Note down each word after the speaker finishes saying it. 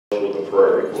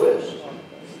prayer requests.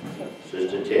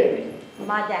 Sister Tammy.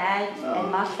 My dad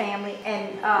and my family,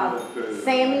 and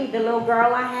Sammy, the little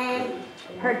girl I had,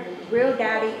 her real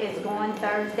daddy is going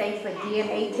Thursday for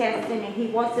DNA testing, and he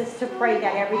wants us to pray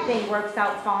that everything works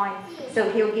out fine,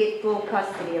 so he'll get full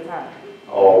custody of her.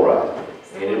 All right.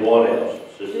 Anyone else?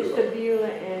 Sister Beulah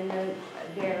and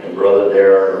Darren. And Brother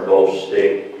Darren are both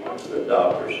sick. The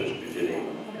doctor, Sister Janine.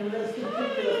 And let's continue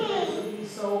to pray for these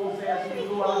souls as we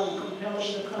go out and compel them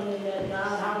to come in that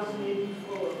non-house may be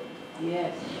full.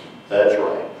 Yes. That's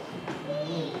right.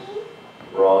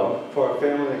 Ron? For our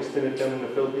family and extended family in the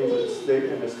Philippines,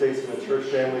 and the states and the church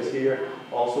families here,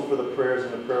 also for the prayers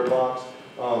in the prayer box,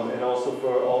 and also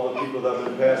for all the people that I've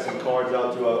been passing cards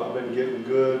out to. I've been getting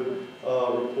good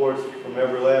reports from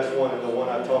every last one, and the one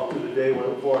I talked to today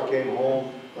before I came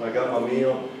home, when I got my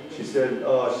meal, she said,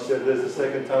 this is the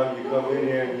second time you come in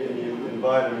here and you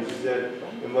invited me. She said,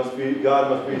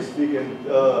 God must be speaking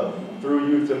through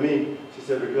you to me. She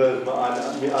said, because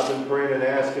I've been praying and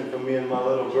asking for me and my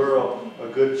little girl a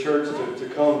good church to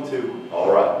come to.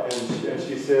 All right. And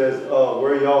she says,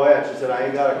 where are y'all at? She said, I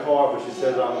ain't got a car, but she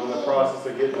says, I'm in the process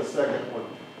of getting a second one.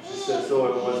 She said, so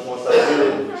it was, once I get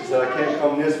it, she said, I can't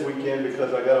come this weekend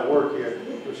because I got to work here.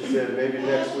 But she said, maybe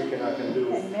next weekend I can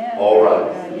do it. All right.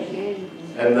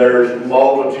 And there's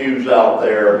multitudes out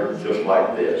there just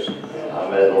like this. I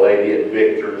met a lady at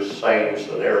Victor's, same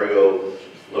scenario,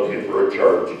 looking for a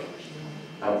church.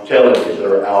 I'm telling you,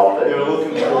 they're out there. They're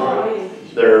looking for it.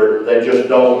 They just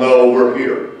don't know we're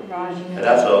here. And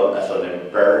that's an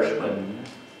embarrassment,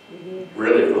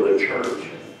 really, for the church.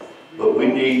 But we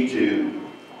need to,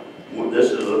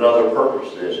 this is another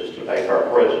purpose, this is to make our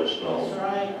presence known. That's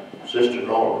right. Sister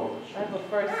Norma. I have a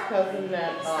first cousin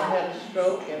that had a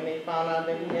stroke, and they found out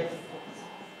that he has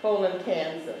colon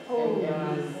cancer.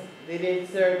 And they did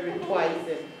surgery twice,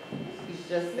 and he's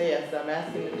just there. So I'm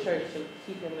asking the church to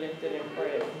keep him lifted in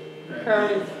prayer.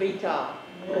 Curtis Vital.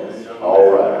 All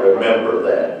right, remember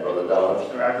that, Brother Don.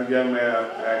 After young man, I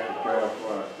asked for prayer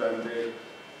for Sunday.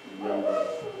 Remember,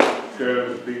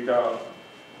 Curtis Vital,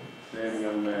 same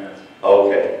young man.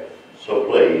 Okay, so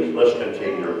please, let's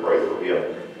continue to pray for him.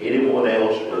 Anyone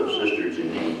else for Sister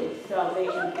Geneva?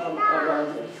 Salvation from our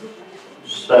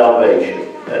Salvation.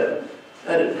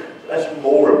 That's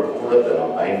more important than a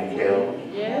bank account.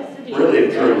 Yes, it is. Really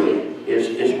and truly, it's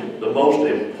the most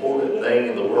important thing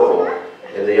in the world.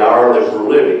 In the hour that we're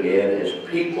living in is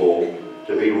people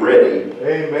to be ready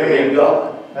to meet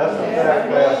God. That's a fact,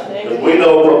 Pastor. Because we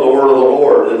know from the word of the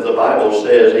Lord that the Bible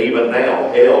says even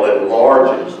now hell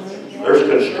enlarges. There's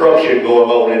construction going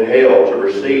on in hell to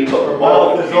receive a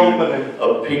multitude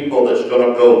of people that's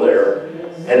going to go there.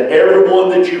 And everyone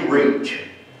that you reach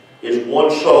is one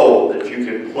soul that you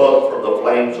can pluck from the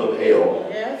flames of hell.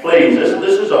 Yes. Please,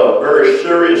 this is a very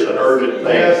serious and urgent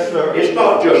thing. Yes, sir. It's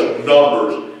not just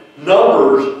numbers.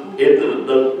 Numbers, if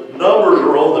the numbers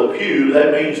are on the pew,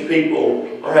 that means people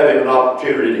are having an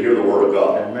opportunity to hear the Word of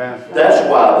God. Amen. That's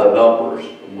why the numbers.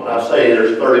 When I say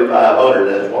there's 3,500,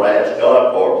 that's what I ask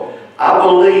God for. I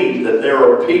believe that there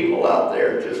are people out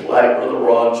there, just like Brother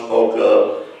Ron spoke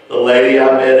of, the lady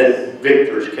I met at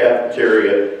Victor's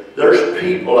cafeteria. There's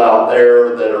people out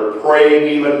there that are praying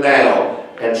even now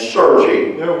and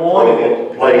searching for a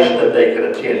place that they can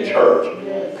attend church.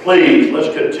 Please, let's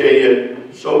continue.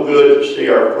 So good to see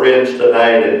our friends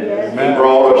tonight, and he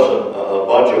brought us a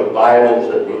bunch of Bibles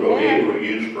that we're going to be able to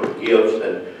use for gifts.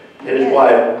 And his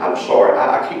wife, I'm sorry,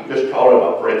 I keep just calling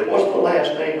my friends. What's the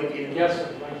last name again? Yes, sir.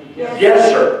 Yes,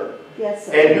 sir. Yes,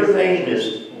 sir. And your name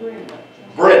is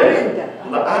Brenda.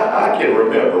 I can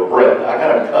remember Brenda. I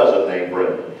got a cousin named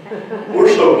Brenda. We're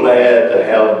so glad to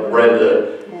have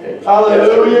Brenda.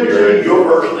 Hallelujah. Your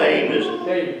first name is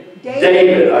David.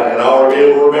 David. I can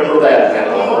already remember that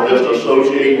now. I'll just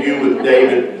associate you with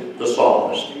David the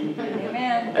psalmist.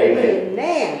 Amen. Amen.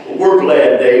 Amen. Well, we're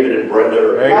glad David and Brenda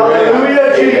are here.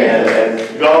 Hallelujah, Amen.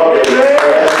 And God is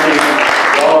asking,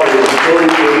 God is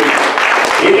moving.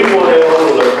 Anyone else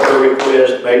with a prayer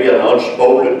request, maybe an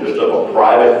unspoken, just of a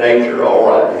private nature, all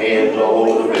right, hands all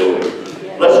over the building.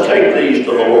 Let's take these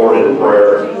to the Lord in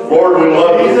prayer. Lord, we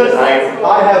love you tonight.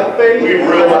 I have faith. We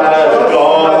realize,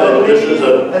 God, that this is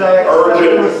an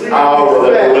urgent hour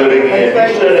that we're living in. You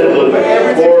said in the Lord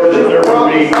that there would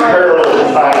be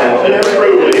perilous times, and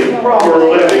truly we're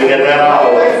living in that hour.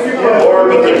 Lord,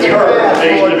 but the church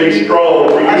needs to be strong.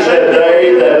 For you said they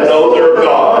that know their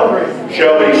God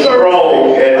shall be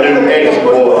strong and do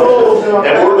exploits.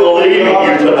 And we're believing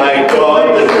you tonight, God,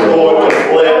 that you're going to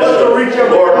bless.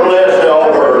 Lord, bless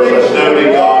Elbers and Newby,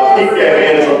 God. Keep your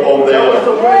hands upon them.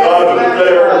 God,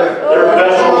 they're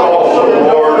vessels also,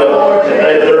 Lord. They're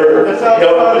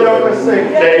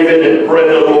helping David and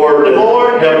Brenda, Lord, and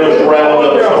help us round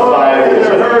up some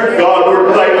Bibles. God,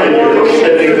 we're thanking you for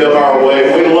sending them our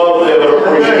way. We love them and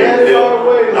appreciate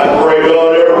them. I pray,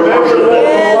 God, every person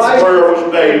that prayer was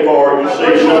made for, you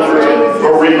see Sister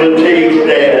Marie Letitia's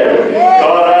dad.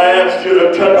 God, I ask you to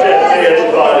touch that man's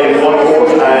body one more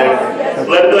time.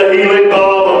 Let the healing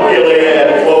balm of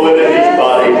Gilead flow into his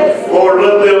body. Lord,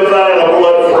 let them find a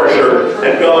blood pressure.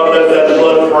 And God, let that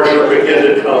blood pressure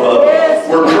begin to come up.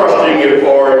 We're trusting you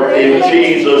for it. In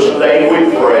Jesus' name we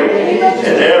pray.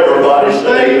 And everybody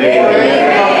say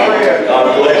amen. God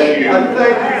bless you.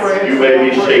 You may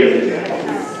be seated.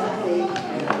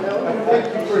 Thank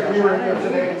you for hearing us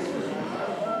today.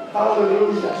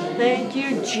 Hallelujah. Thank you,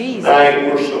 Jesus.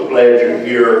 Thank, we're so glad you're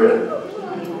here.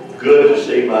 And good to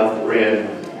see my friend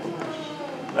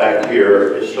back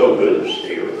here. It's so good to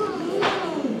see her.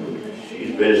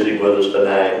 She's visiting with us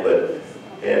tonight, but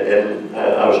and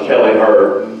I was telling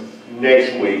her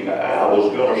next week, I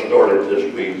was going to start it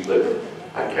this week, but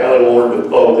I kind of wanted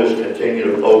to continue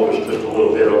to focus just a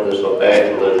little bit on this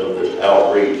evangelism, this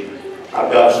outreach.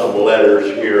 I've got some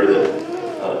letters here that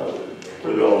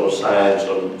we're going to assign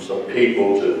some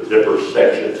people to different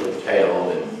sections of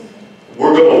town, and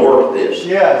we're going to work this.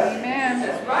 Yes. Amen.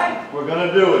 That's right. We're going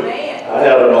to do it. I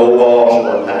had an old boss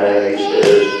one time, he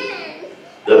says,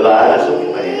 devise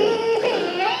a plan,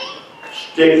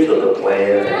 stick to the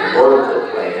plan, and work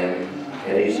the plan,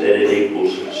 and he said it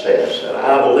equals success. And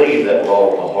I believe that with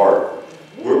all my heart.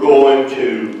 We're going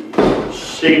to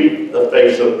seek the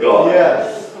face of God.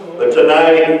 Yes. But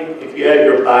tonight, if you have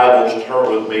your Bibles, turn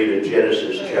with me to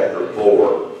Genesis chapter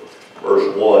 4,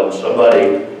 verse 1.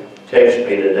 Somebody texted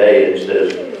me today and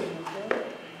says,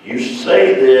 you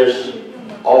say this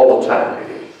all the time.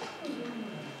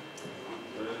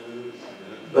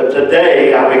 But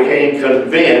today I became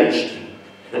convinced,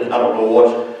 and I don't know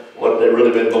what they've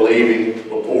really been believing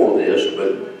before this,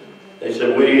 but they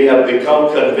said we have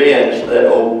become convinced that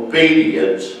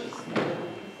obedience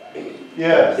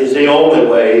is the only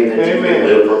way that you can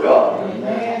live for God.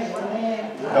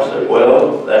 I said,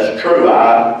 well, that's true.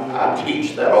 I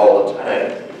teach that all the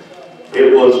time.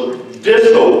 It was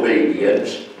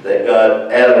disobedience that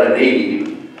got Adam and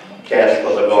Eve cast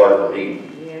from the Garden of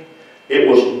Eden. It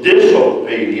was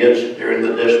disobedience during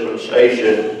the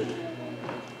dispensation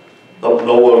of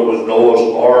Noah with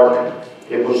Noah's ark.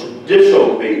 It was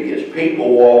disobedience. People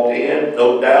walked in,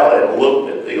 no doubt, and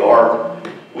looked at the ark.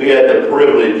 We had the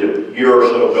privilege of a year or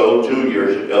so ago, 2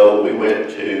 years ago, we went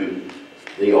to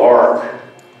the ark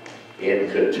in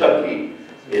Kentucky.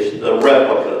 It's the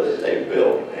replica that they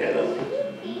built, and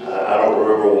I don't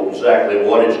remember exactly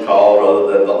what it's called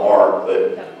other than the ark,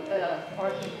 but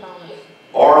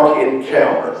Ark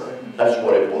Encounter, that's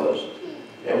what it was.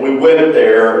 And we went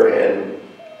there, and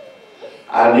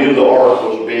I knew the ark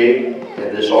was big,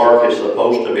 and this ark is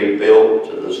supposed to be built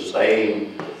to the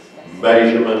same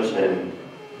measurements and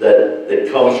that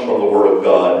comes from the Word of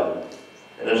God.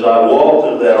 And as I walked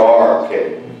through that ark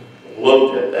and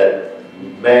looked at that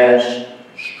mass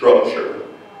structure,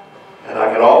 and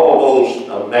I could almost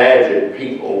imagine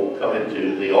people coming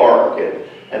to the ark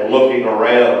and looking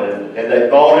around, and they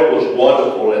thought it was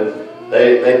wonderful, and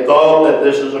they thought that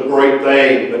this is a great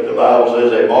thing, but the Bible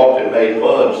says they mocked and made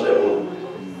fun and said, well,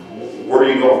 where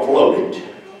are you going to float it?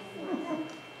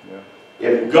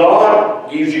 If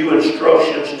God gives you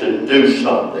instructions to do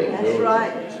something, That's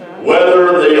right. whether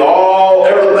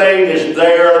everything is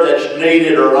there that's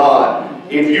needed or not,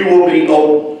 if you will be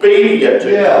obedient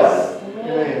to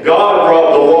God, God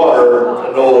brought the water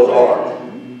to Noah's ark.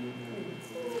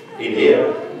 He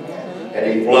did. And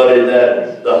he flooded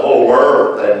the whole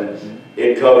earth, and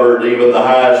it covered even the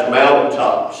highest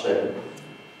mountaintops. And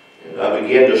I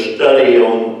began to study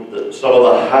on some of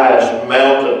the highest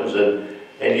mountains,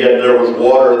 and yet there was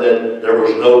water that there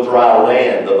was no dry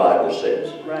land, the Bible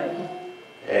says. Right.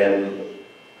 And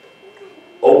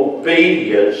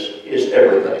obedience is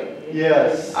everything.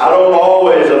 Yes. I don't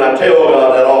always, and I tell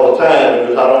God that all the time,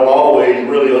 because I don't always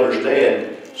really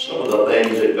understand some of the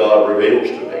things that God reveals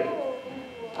to me.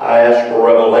 I ask for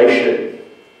revelation.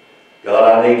 God,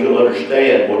 I need to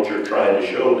understand what you're trying to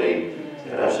show me.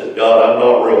 And I said, God, I'm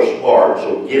not real smart,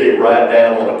 so get it right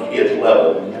down on a kid's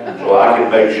level so I can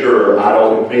make sure I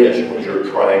don't miss what you're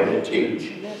trying to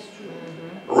teach.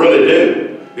 I really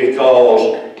do,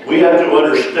 because we have to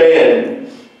understand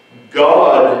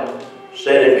God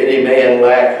said if any man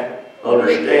lack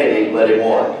understanding, let him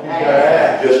what?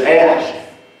 Just ask.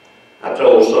 I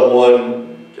told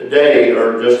someone today,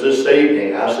 or just this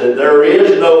evening, I said, there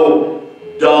is no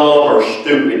dumb or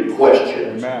stupid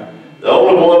questions. Amen. The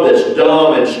only one that's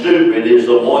dumb and stupid is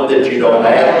the one that you don't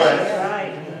ask.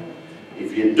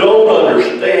 If you don't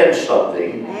understand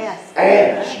something, Yes.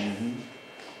 ask.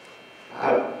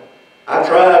 I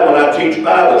tried when I teach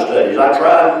Bible studies, I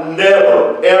try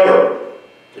never, ever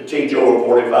to teach over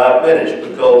 45 minutes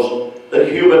because the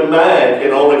human mind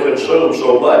can only consume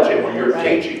so much. And when you're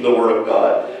teaching the Word of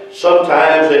God,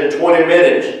 sometimes in 20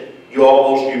 minutes, you've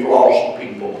lost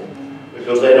people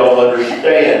because they don't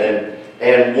understand.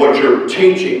 And what you're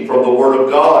teaching from the Word of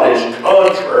God is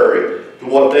contrary to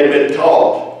what they've been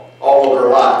taught all of their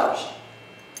lives.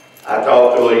 I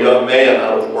talked to a young man.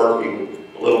 I was working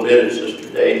a little bit at Sister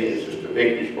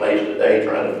Vicky's place today,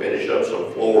 trying to finish up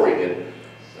some flooring, and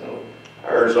I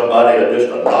heard somebody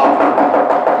just a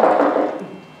knocking.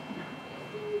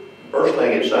 First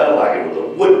thing it sounded like it was a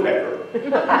woodpecker.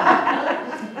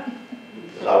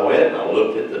 I went and I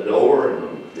looked at the door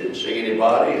and didn't see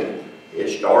anybody, and it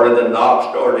started, the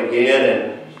knock started again, and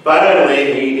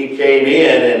finally he came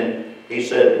in and he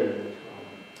said,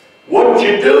 "What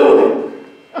you doing?"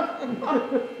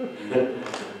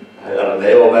 I got a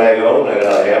nail bag on, I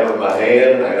got a hammer in my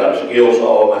hand, and I got a skill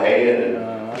saw in my hand, and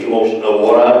he wants to know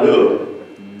what I'm doing.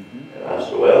 And I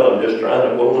said, "Well, I'm just trying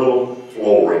to put a little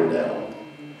flooring down."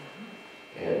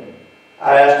 And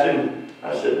I asked him,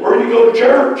 I said, "Where do you go to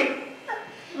church?"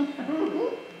 He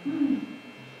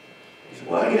said,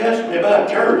 "Why are you asking me about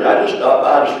church? I just stopped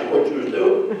by to see what you was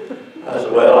doing." I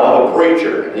said, "Well, I'm a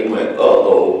preacher." And he went,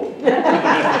 "Uh-oh."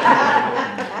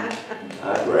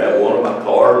 I grabbed one of my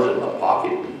cards in my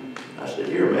pocket. I said,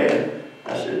 "Here, man."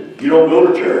 I said, "You don't go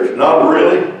to church?" "Not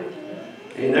really."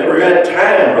 "He never had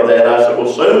time for that." I said, "Well,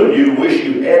 soon you wish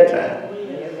you had time."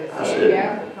 I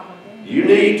said, "You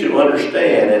need to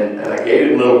understand," and I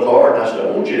gave him a little card, and I said, "I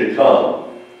want you to come."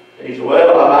 And he said,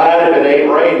 "Well, I might if it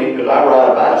ain't raining because I ride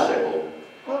a bicycle."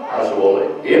 I said, "Well,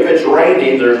 if it's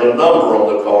raining, there's a number on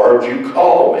the card. You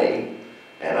call me,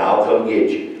 and I'll come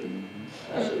get you."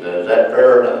 I said, "Now, is that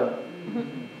fair enough?"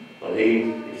 Well,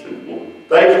 he said, "Well,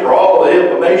 thanks for all the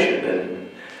information," and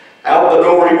out the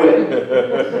door he went.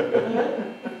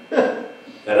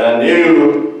 And I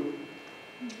knew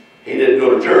he didn't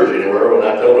go to church anywhere when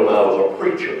I told him I was a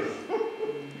preacher.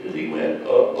 Because he went,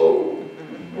 "Uh-oh."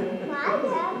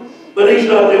 But he's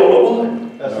not the only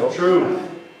one. That's the truth.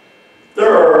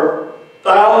 There are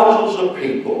thousands of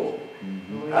people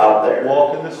out there.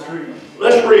 Walk in the street.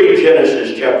 Let's read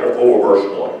Genesis chapter 4, verse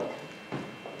 1.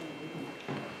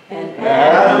 And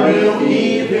Adam knew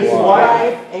Eve his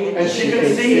wife, and she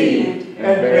conceived,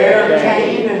 and bare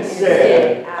Cain, and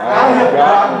said, "I have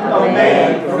gotten a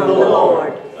man from the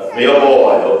Lord." Be a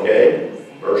boy, okay?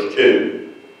 Verse 2.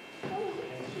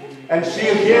 And she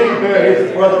again bare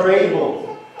his brother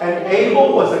Abel, and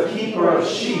Abel was a keeper of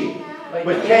sheep,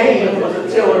 but Cain was a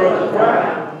tiller of the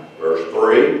ground. Verse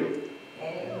 3.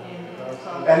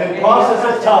 And in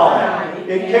process of time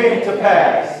it came to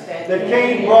pass that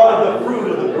Cain brought of the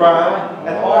fruit of the ground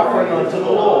an offering unto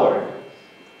the Lord.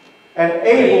 And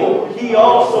Abel, he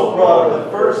also brought of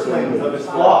the firstlings of his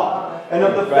flock, and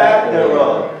of the fat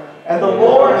thereof. And the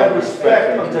Lord had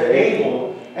respect unto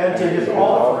Abel and to his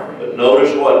offering. But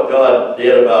notice what God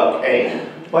did about Cain.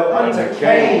 But unto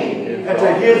Cain and to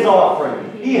his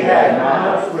offering he had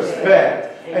not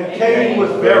respect. And Cain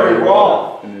was very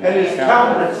wroth, and his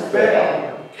countenance fell.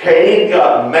 Cain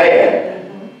got mad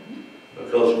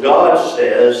because God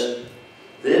says,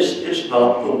 "This is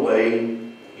not the way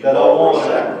you offer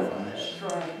sacrifice."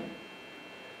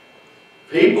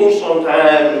 People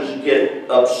sometimes get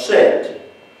upset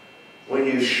when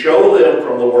you show them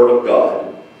from the Word of God,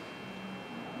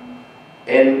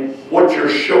 and what you're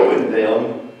showing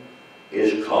them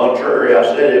is contrary, I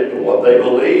said it, to what they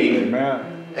believe. Amen.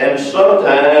 And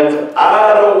sometimes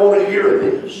I don't want to hear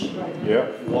this.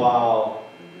 Yep. Wow.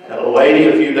 And a lady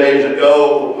a few days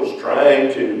ago was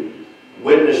trying to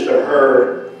witness to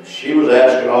her. She was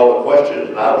asking all the questions,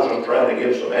 and I was just trying to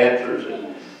give some answers.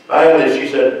 And finally she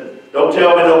said, "Don't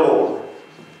tell me no more.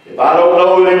 If I don't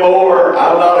know anymore,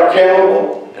 I'm not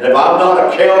accountable. And if I'm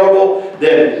not accountable,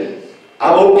 then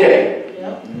I'm okay."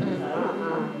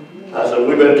 I said,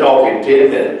 "We've been talking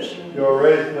 10 minutes. You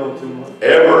already know too much.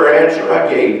 Every answer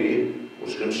I gave you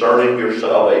was concerning your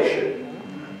salvation."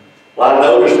 Well, I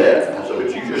noticed that. I said,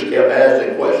 "But you just kept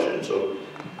asking questions." So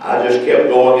I just kept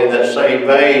going in that same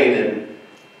vein, and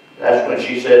that's when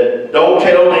she said, "Don't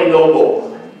tell me no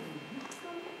more."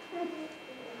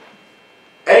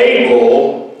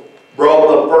 Abel brought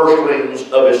the firstlings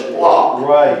of his flock.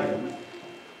 Right.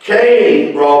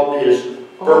 Cain brought his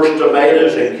first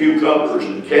tomatoes and cucumbers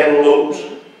and cantaloupes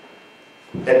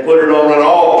and put it on an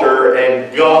altar,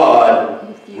 and God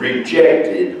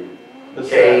rejected The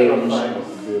Cain's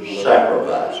sacrifice.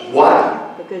 sacrifice. Why?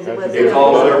 Because it was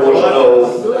Because there was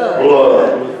no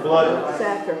blood. It was blood.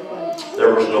 sacrifice.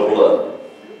 There was no blood.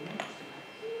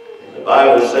 The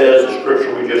Bible says, the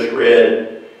scripture we just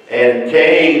read, and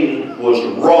Cain was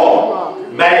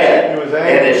wroth, mad,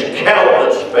 and his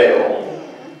countenance fell.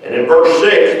 And in verse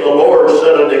 6, the Lord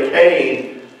said unto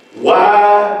Cain,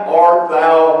 why art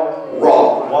thou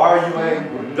wroth? Why are you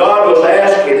angry? God was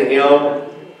asking him,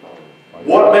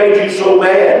 what made you so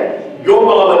mad? Your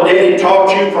mom and daddy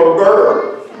taught you from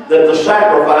birth that the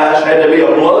sacrifice had to be a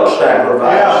blood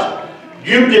sacrifice.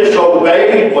 You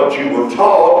disobeyed what you were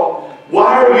taught.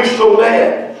 Why are you so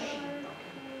mad?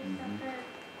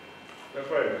 That's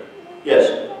right. Yes.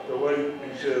 So what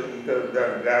he should have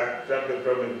done, got something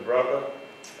from his brother?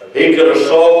 He could have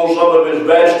sold some of his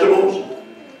vegetables,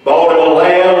 bought him a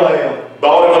lamb,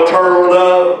 bought him a turtle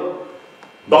dove,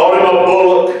 bought him a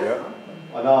bullock,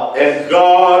 and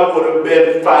God would have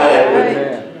been fine with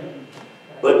it.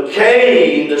 But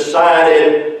Cain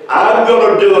decided, I'm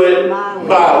going to do it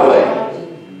my way.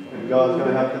 And God's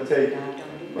going to have to take it.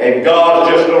 And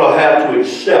God's just going to have to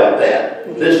accept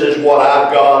that. This is what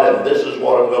I've got and this is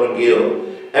what I'm going to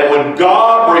give. And when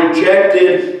God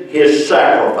rejected his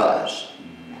sacrifice,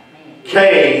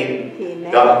 Cain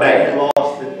got mad.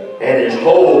 Lost it. And his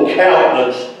whole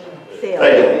countenance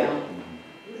failed.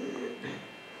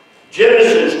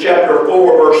 Genesis chapter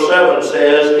 4 verse 7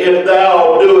 says, if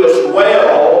thou doest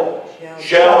well,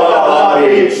 shalt thou not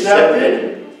be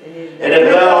accepted? And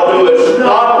if thou doest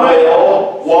not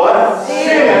well, what?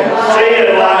 Sin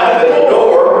lieth at the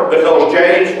door, because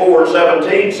James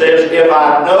 4:17 says, if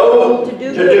I know to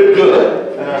do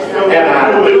good, and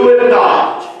I do it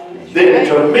not, then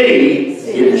to me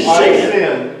it is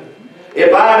sin.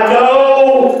 If I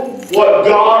know what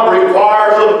God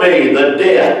requires of me, the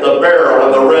death, the burial,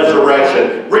 and the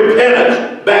resurrection,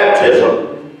 repentance,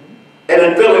 baptism, and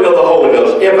the filling of the Holy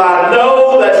Ghost, if I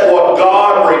know that's what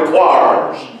God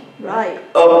requires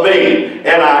of me,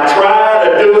 and I try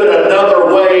to do it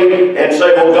another way and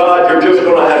say, well, God, you're just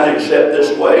going to have to accept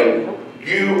this way,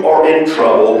 you are in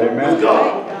trouble with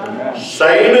God.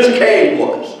 Same as Cain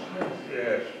was.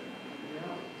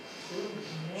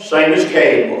 Same as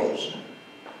Cain was.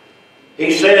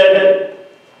 He said,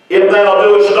 if thou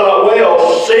doest not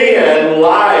well, sin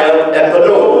lieth at the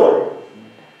door.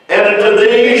 And unto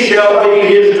thee shall be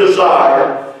his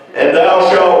desire, and thou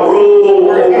shalt rule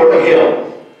over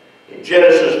him. In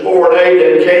Genesis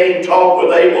 4:8, and Cain talked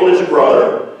with Abel his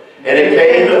brother. And it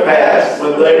came to pass,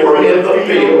 when they were in the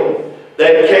field,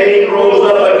 that Cain rose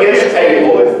up against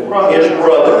Abel, his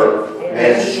brother,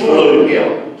 and slew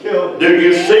him. Do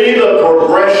you see the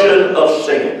progression of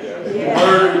sin?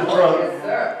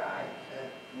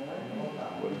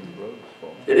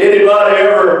 Did anybody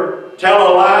ever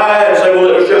tell a lie and say, well,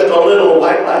 it was just a little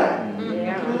white lie?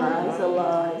 Lies are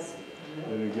lies.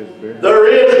 There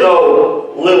is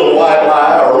no little white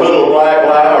lie, or little black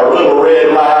lie, or little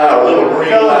red lie, or little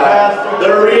green lie.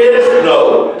 There is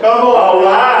no. A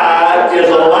lie is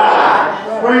a lie.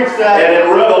 And in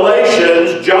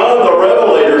Revelations, John the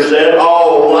Revelator said,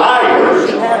 all liars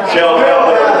shall have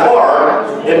their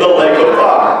part in the lake of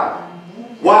fire.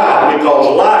 Why? Because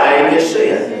lying is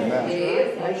sin.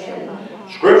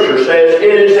 Scripture says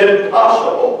it is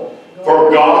impossible for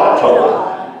God to lie.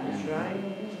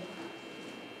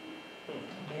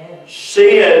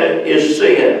 Sin is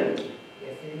sin.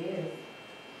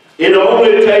 It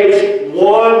only takes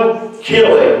one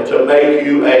killing to make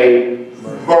you a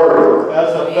murderer.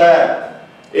 That's a fact.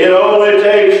 It only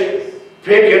takes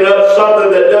picking up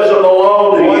something that doesn't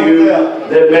belong to you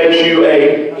that makes you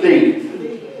a thief.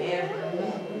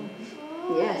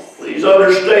 Yes. Please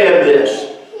understand this.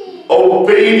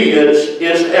 Obedience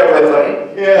is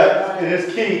everything. Yeah, it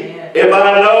is key. If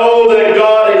I know that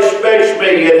God expects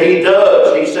me, and He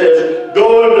does, He says,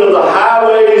 go into the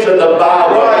highways and the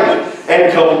byways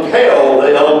and compel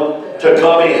them to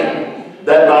come in,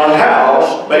 that my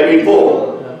house may be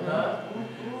full.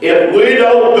 If we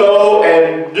don't go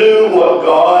and do what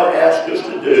God asks us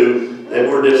to do, then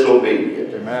we're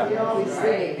disobedient.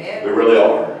 Amen. We really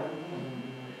are.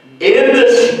 In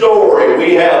this story,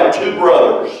 we have two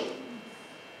brothers.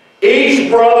 Each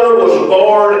brother was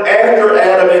born after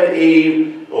Adam and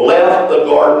Eve left the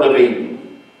Garden of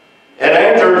Eden. And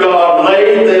after God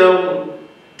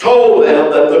told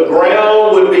them that the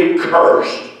ground would be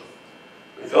cursed.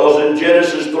 Because in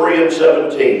Genesis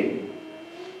 3:17,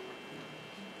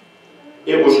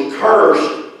 it was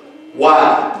cursed.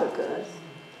 Why?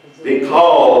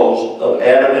 Because of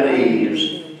Adam and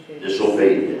Eve's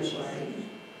disobedience.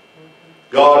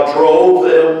 God drove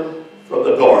them from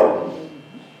the garden.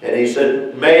 And He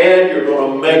said, man, you're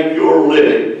going to make your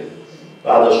living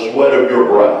by the sweat of your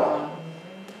brow.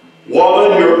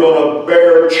 Woman, you're going to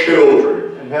bear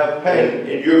children. And have pain.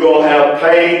 And you're going to have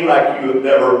pain like you have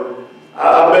never.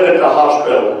 I've been at the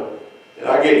hospital, and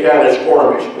I get kind of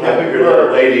squirmish when I hear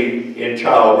that lady in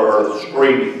childbirth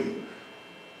screaming.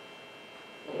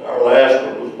 Our last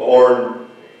one was born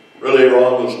really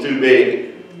wrong, was too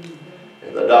big.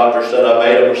 And the doctor said, I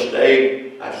made a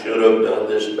mistake. I should have done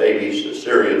this baby's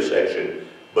cesarean section,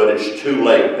 but it's too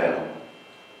late now.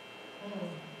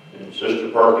 And Sister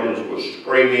Perkins was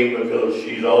screaming because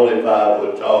she's only 5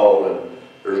 foot tall, and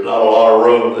there's not a lot of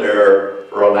room there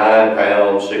for a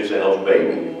 9-pound, 6-ounce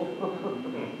baby.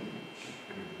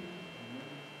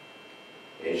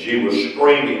 And she was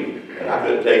screaming, and I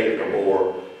couldn't take it no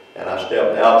more. And I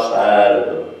stepped outside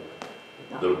of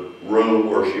the room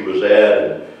where she was at,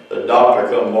 and the doctor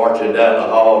come marching down the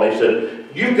hall, and he said,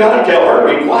 you've got to tell her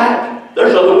to be quiet.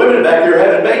 There's other women back here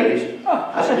having babies.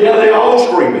 I said, yeah, they all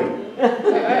screaming.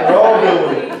 They're all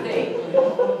doing it.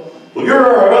 Well, you're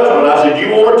her husband. I said, you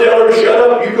want to tell her to shut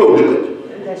up? You go do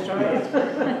it. That's right.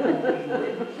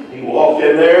 He walked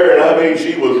in there, and I mean,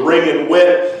 she was wringing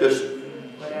wet. Just.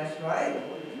 That's right.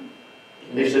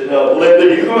 And he said, no, Linda,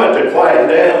 you're going to have to quiet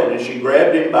down. And she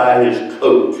grabbed him by his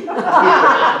coat.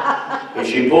 And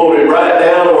she pulled him right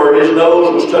down to where his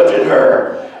nose was touching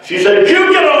her. She said,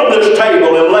 you get on this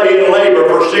table and lay in labor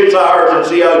for 6 hours and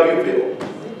see how you feel.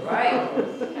 Right.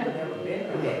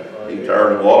 He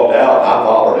turned and walked out. I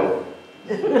followed him.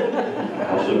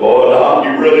 I said, boy, Doc,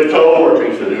 you really told her.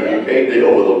 He said, no, you can't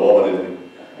deal with a woman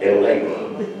in labor.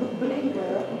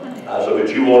 I said, but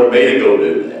you wanted me to go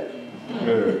do that.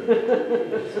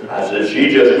 I said, she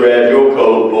just grabbed your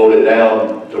coat and pulled it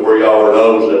down to where y'all were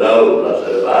nose to nose. I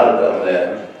said, if I'd have done that,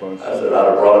 I said, I'd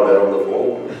have brought it on the floor.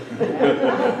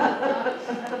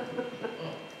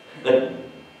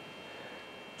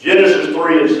 Genesis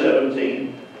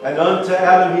 3:17. And unto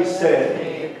Adam he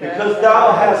said, because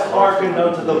thou hast hearkened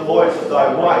unto the voice of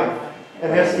thy wife,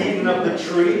 and hast eaten of the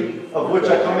tree of which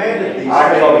I commanded thee,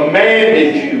 I saying,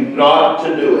 commanded you not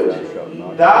to do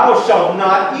it. thou shalt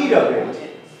not eat of it.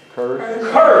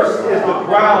 Cursed is the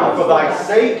ground for thy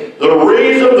sake. The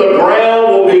reason the ground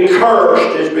will be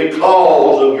cursed is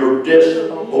because of your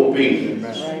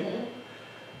disobedience.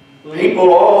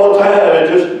 People all the time, it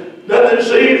just, nothing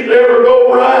seems to ever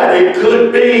go right. It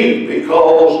could be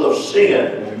because of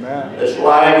sin that's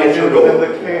lying at your door.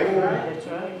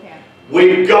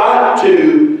 We've got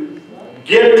to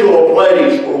get to a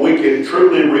place where we can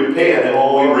truly repent. And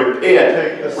when we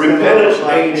repent, repentance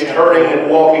means turning and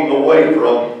walking away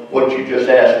from what you just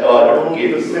asked God to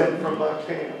forgive you.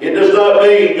 It does not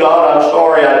mean, God, I'm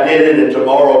sorry I did it, and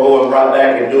tomorrow going right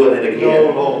back and doing it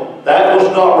again. That was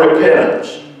not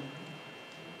repentance.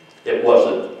 It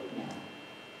wasn't.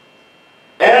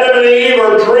 Adam and Eve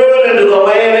are driven into the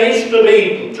land east of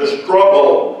Eden to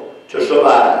struggle to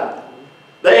survive.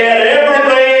 They had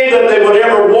everything that they would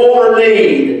ever want or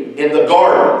need in the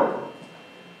garden,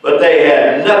 but they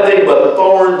had nothing but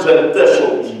thorns and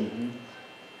thistles.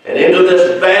 And into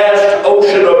this vast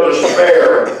ocean of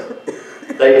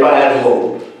despair, they find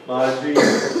hope. My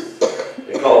Jesus.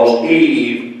 Because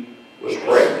Eve was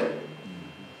pregnant.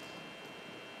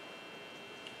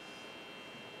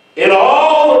 In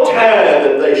all the time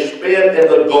that they spent in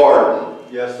the garden,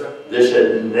 Yes, sir. this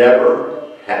had never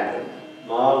happened.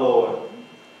 My Lord.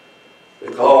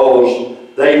 Because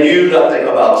they knew nothing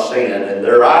about sin, and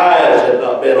their eyes had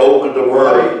not been opened to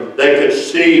where they could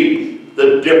see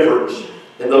the difference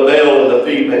in the male and the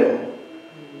female.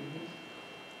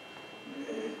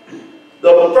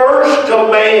 The first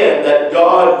command that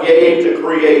God gave to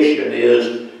creation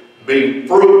is, be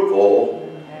fruitful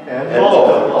and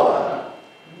multiply.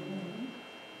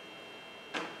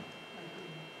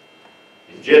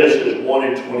 In Genesis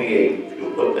 1:28, if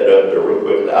you'll put that up there real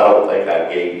quickly. I don't think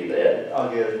I gave you that.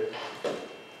 I'll get it.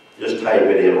 Just type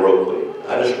it in real quick.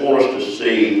 I just want us to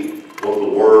see what the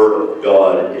Word of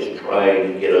God is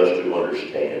trying to get us to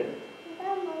understand.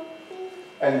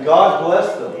 And God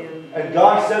blessed them. And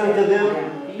God said unto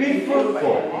them, be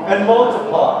fruitful and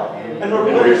multiply and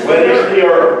replenish the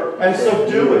earth. and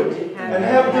subdue it, and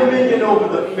have dominion over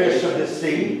the fish of the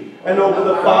sea, and over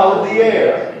the fowl of the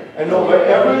air, and over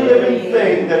every living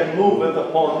thing that moveth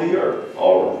upon the earth.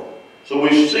 All right. So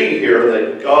we see here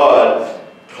that God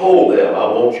told them, I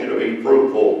want you to be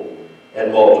fruitful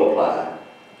and multiply.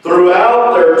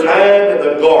 Throughout their time in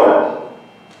the garden,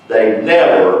 they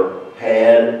never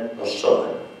had a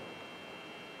son.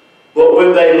 But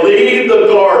when they leave the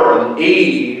garden,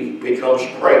 Eve becomes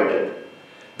pregnant.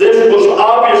 This was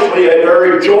obviously a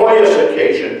very joyous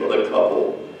occasion for the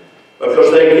couple,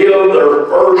 because they give their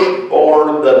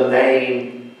firstborn the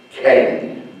name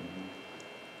Cain.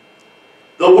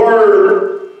 The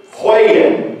word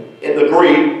Cain in the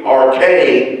Greek, or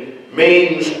Cain,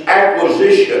 means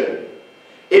acquisition.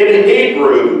 In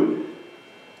Hebrew,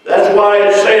 that's why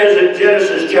it says in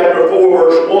Genesis chapter 4,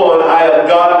 verse 1, I have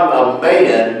gotten a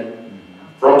man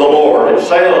from the Lord. It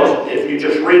sounds, if you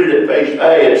just read it at face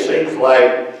value, it seems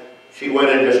like she went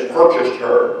and just purchased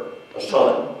her a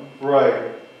son.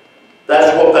 Right.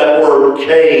 That's what that word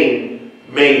Cain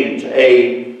means,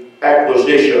 a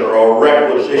acquisition or a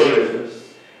requisition.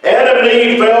 Adam and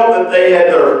Eve felt that they had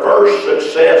their first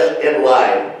success in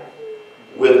life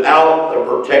without the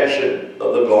protection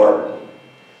of the garden.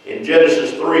 In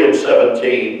Genesis 3 and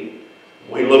 17,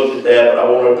 we looked at that, but I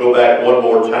want to go back one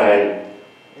more time.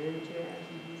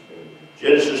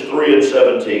 Genesis 3 and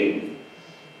 17.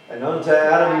 And unto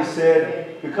Adam he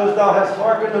said, because thou hast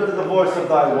hearkened unto the voice of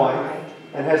thy wife,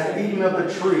 and hast eaten of the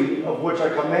tree of which I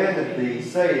commanded thee,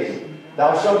 saying,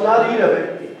 thou shalt not eat of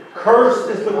it. Cursed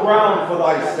is the ground for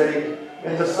thy sake,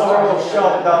 and the sorrow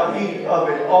shalt thou eat of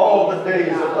it all the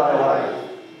days of thy life.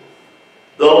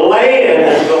 The land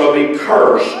is going to be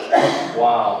cursed.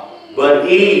 Wow. But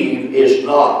Eve is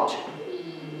not.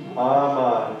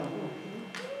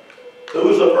 Who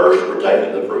was the first to partake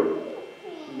of the fruit?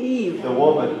 Eve. The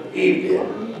woman. Eve did.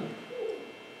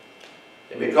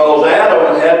 And because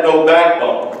Adam had no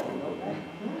backbone,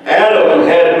 Adam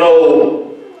had no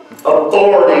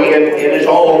authority in his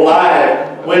own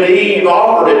life, when Eve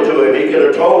offered it to him, he could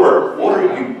have told her, what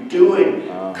are you doing?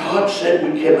 God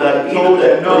said we cannot eat of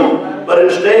that fruit. But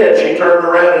instead, she turned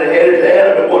around and headed to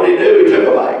Adam, and what did he do? He took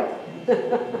a bite.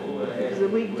 It was a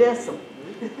weak vessel.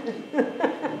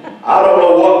 I don't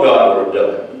know what God would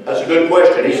have done. That's a good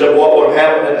question. He said, what would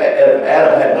happen if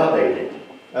Adam had not ate it?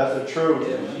 That's the truth.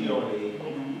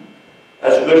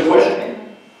 That's a good question.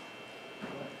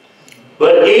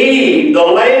 But Eve, the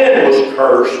land was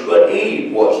cursed, but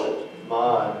Eve wasn't.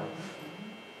 Mine.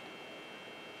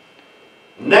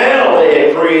 Now they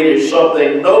had created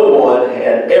something no one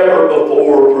had ever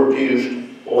before produced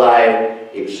life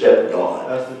except God.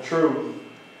 That's the truth.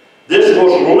 This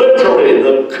was literally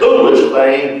the coolest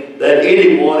thing that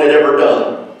anyone had ever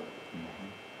done.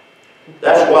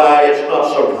 That's why it's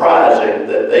not surprising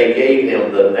that they gave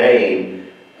him the name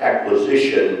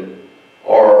acquisition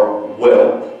or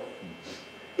wealth.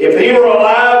 If he were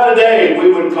alive today,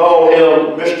 we would call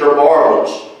him Mr.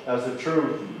 Marvelous. That's the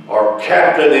truth. Or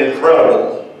Captain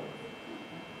Incredible.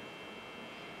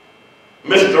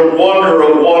 Mr. Wonder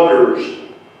of Wonders.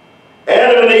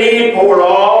 Adam and Eve poured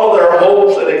all their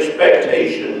hopes and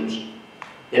expectations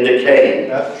into Cain.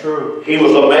 That's true. He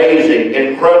was amazing,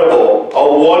 incredible,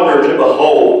 a wonder to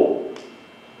behold.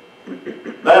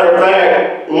 Matter of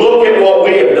fact, look at what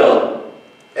we have done,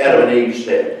 Adam and Eve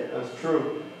said. That's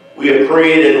true. We have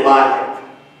created life.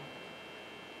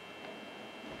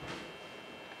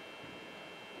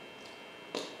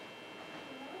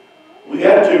 We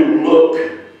have to look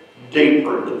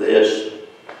deeper into this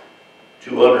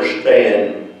to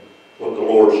understand what the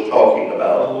Lord's talking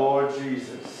about. The Lord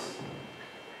Jesus.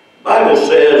 The Bible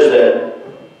says that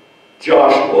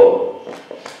Joshua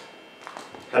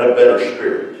had a better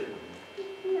spirit.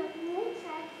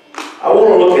 I want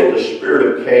to look at the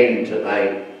spirit of Cain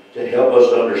tonight to help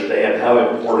us understand how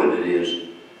important it is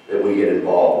that we get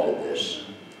involved in this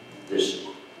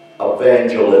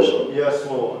evangelism. Yes,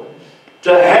 Lord.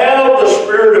 To have the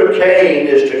spirit of Cain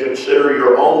is to consider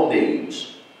your own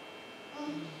needs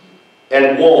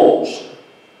and wants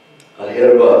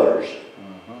ahead of others.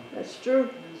 That's true.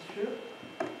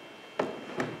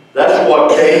 That's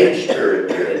what Cain's spirit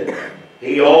did.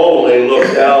 He only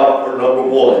looked out for number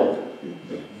one.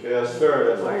 Yes, sir.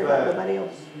 That's Worry a about fact. nobody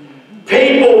else.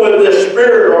 People with this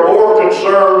spirit are more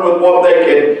concerned with what they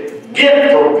can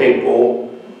get from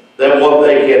people than what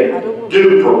they can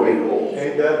do for people.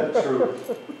 Ain't that the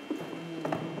truth?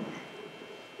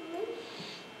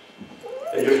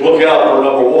 They just look out for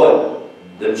number one,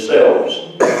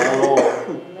 themselves. My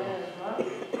Lord.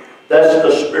 That's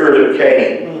the spirit of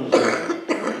Cain.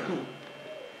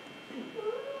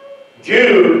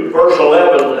 Jude, verse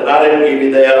 11, and I didn't give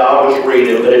you that, I'll just read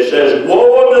it, but it says,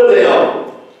 woe unto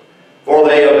them, for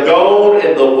they have gone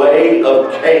in the way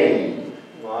of Cain.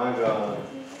 My God.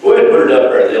 Go ahead and put it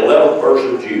up there, the 11th verse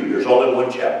of Jude. There's only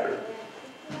one chapter.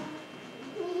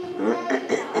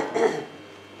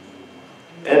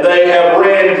 And they have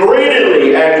ran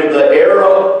greedily after the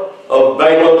era of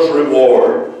Balaam's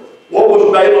reward. What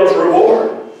was Balaam's reward?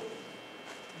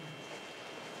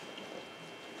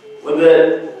 When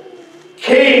the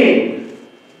king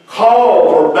called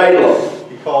for Balaam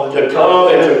to come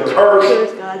and to curse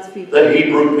Curse God's people. the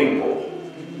Hebrew people.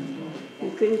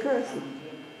 You couldn't curse them.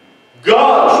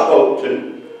 God spoke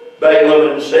to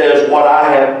Balaam and says, what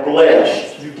I have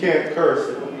blessed, You can't curse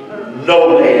it.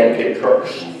 no man can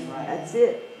curse. That's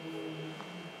it.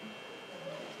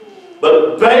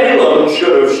 But Balaam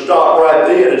should have stopped right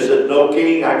then and said, no,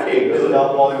 king, I can't do It's it.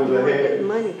 not while he was ahead. Getting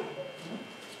money.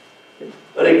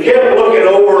 But he kept looking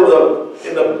over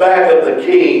in the back of the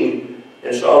king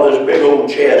and saw this big old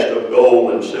chest of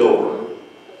gold and silver.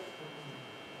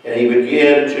 And he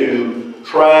began to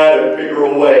try to figure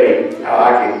a way how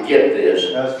I can get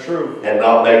this That's true. and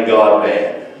not make God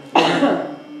mad.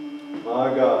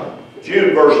 My God.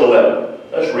 Jude verse 11.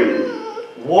 Let's read it.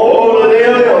 Woe Woe to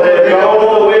them, for they have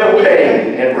gone the way of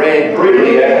Cain, and ran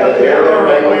greedily after the heir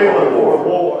of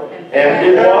war. And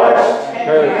did what?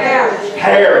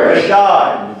 Perish.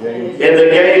 Died. In the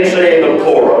gainsaying of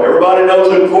Korah. Everybody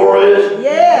knows who Korah is?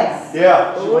 Yes.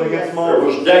 Yeah, she went against There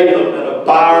Moses. was Dathan and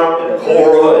Abiram and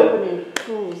Korah, and And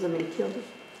fools and they killed them.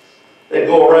 they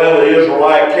go around the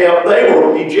Israelite camp. They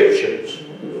were Egyptians.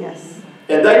 Yes.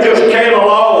 And they just came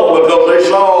along because they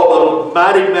saw the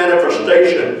mighty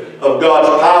manifestation of God's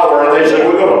power, and they said,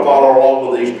 we're going to follow along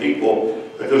with these people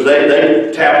because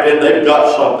they tapped in, they've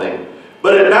got something.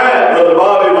 But at night, Brother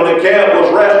Bobby, when the camp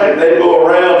was resting, they'd go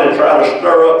around and try to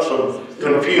stir up some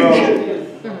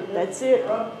confusion. That's it.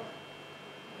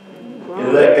 You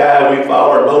know, that guy we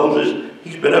followed, Moses,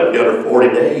 he's been up here under 40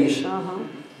 days.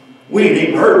 We ain't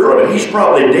even heard from him. He's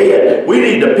probably dead. We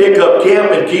need to pick up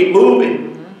camp and keep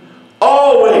moving.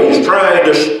 Always trying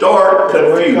to start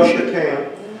Break up the confusion. camp.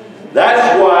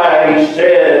 That's why he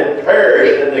said,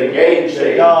 perished in the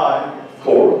gainsaying Died.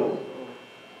 Korah.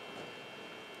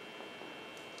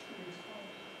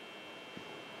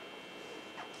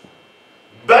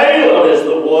 Balaam is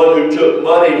the one who took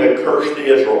money to curse the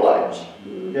Israelites.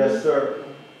 Yes, sir.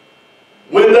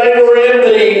 When they were in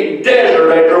the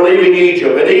desert after leaving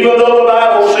Egypt, and even though the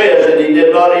Bible says that he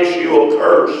did not issue a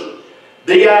curse,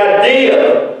 the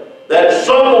idea that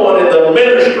someone in the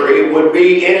ministry would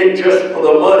be in it just for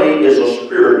the money is a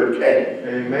spirit of Cain.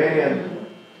 Amen.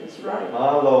 That's right.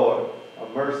 My Lord. A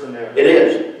mercenary. It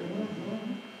is.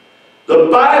 The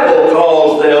Bible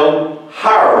calls them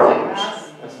hirelings.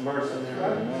 That's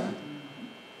mercenary.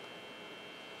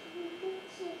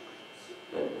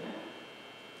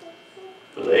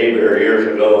 Because 8 years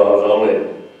ago, I was only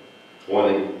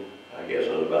 20. I guess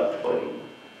I was about 20.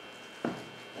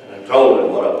 And I told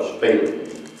him what I was feeling.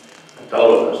 I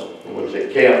told him, when I was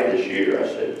at camp this year, I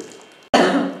said,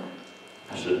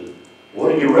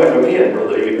 what do you recommend,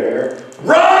 Brother Eber?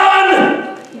 Run!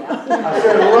 I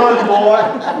said, run, boy.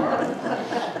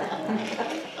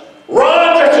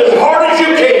 Run just as hard as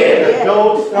you can.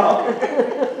 Don't stop.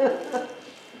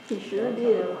 He sure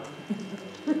did.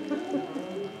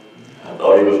 I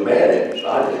thought he was mad at me, so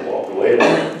I just walked away.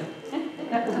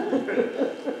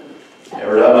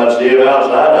 Every time I'd see him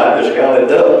outside, I just kind of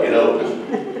duck, you know.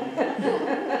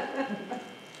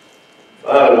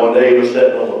 Finally, one day he was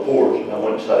sitting on the porch, and I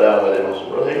went and sat down with him. I said,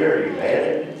 Brother Eber, are you mad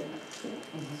at me?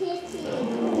 No.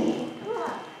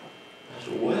 I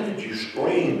said, why did you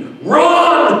scream,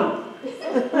 run?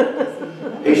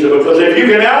 He said, because if you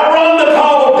can outrun the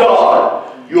call of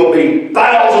God, you'll be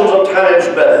thousands of times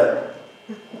better.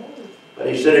 But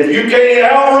he said, if you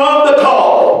can't outrun the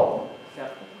call,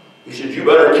 he said, you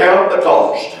better count the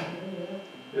cost.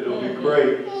 It'll be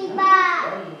great.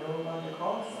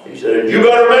 He said, you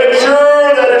better make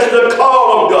sure that it's the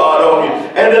call of God on you,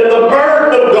 and that the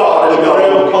burden of God is not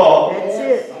on you. Call. That's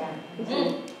it.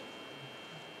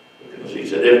 Because he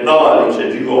said, if not, he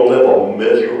said, you're going to live a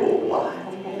miserable life.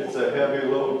 It's a heavy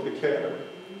load to carry.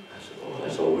 I said, oh,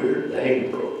 that's a weird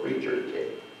thing for a preacher to take.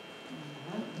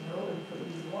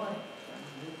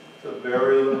 It's a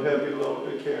very heavy load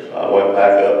to carry. So I went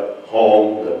back up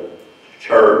home to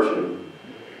church, and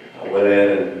I went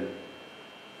in and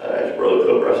I asked Brother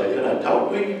Cooper, I said, can I talk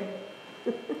with you?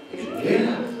 He said,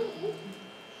 yeah.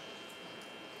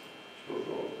 So,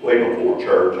 way before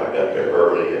church, I got there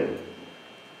early, and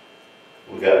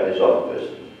we got in his office.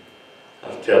 And I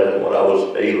was telling him what I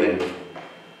was feeling.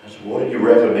 I said, what do you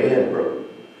recommend, Brother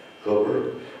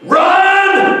Cooper? Run!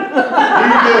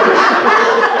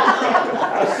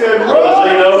 I said, Well, run!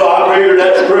 you know, I figured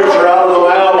that scripture out of the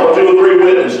mouth of 2 or 3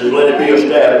 witnesses, let it be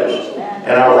established.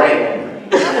 And I ran.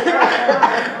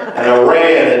 And I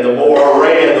ran, and the more I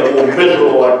ran, the more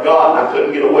miserable I got. And I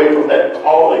couldn't get away from that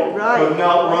calling. Right. Could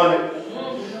not run it.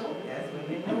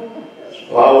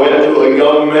 So I went to a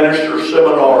young minister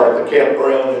seminar at the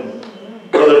campground, and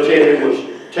Brother Teddy was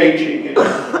teaching. And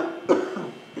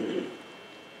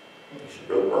he said,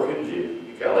 Brother Perkins,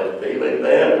 you kind of feeling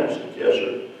that? And I said, yes,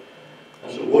 sir. I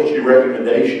said, what's your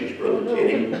recommendations, Brother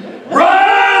Teddy? Run!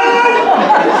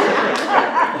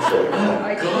 I said,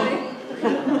 my God.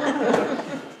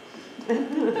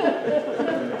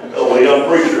 Oh, a young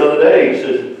preacher the other day, he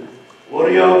says, what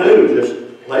do y'all do? Just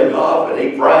play golf and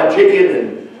eat fried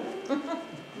chicken?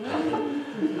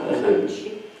 And I said,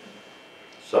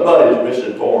 somebody's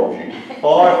misinformed you.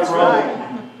 Far That's from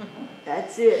right.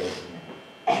 That's it.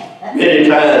 Many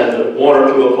times at 1 or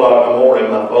 2 o'clock in the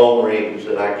morning, my phone rings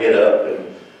and I get up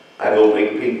and I go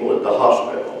meet people at the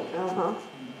hospital, Uh-huh.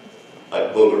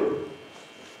 like Booger.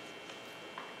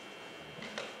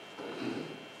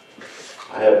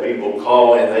 I have people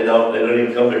calling, they don't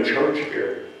even come to church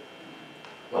here.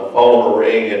 My phone will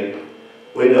ring and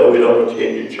we know we don't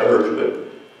attend your church,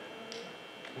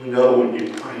 but we know when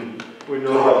you pray. We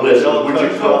know God how bless us. y'all Would you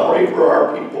touch come God. pray for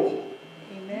our people?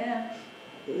 Amen.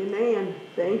 Amen.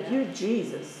 Thank you,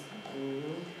 Jesus.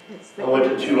 That's I went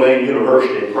to Tulane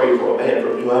University and prayed for a man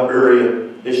from New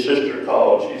Iberia. His sister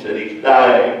called. She said, he's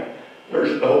dying.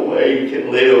 There's no way he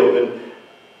can live. And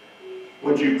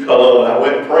would you come? And I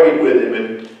went and prayed with him.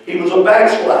 And he was a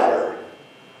backslider,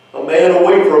 a man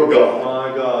away from God.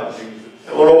 My God, Jesus.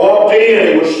 And when I walked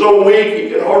in, he was so weak he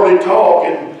could hardly talk.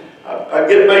 And I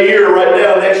get my ear right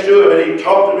down next to him, and he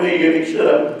talked to me, and he said,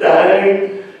 I'm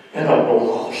dying, and I'm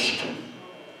lost.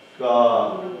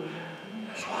 God.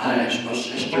 That's why I asked my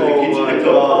sister to Oh, get you my to come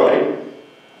God. pray.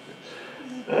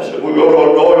 And I said, we're going to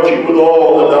anoint you with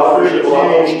oil. The doctor said, well,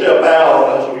 I'm going to step out.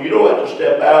 And I said, well, you don't have to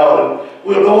step out. And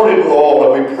we anointed him with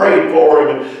oil, and we prayed for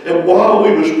him. And while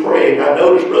we was praying, I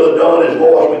noticed Brother Don, his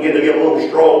voice began to get a little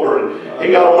stronger, and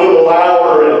he got a little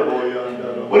louder. And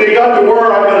when he got the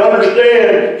word, I could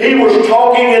understand he was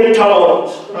talking in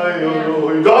tongues.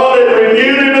 God had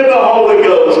renewed him in the Holy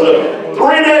Ghost.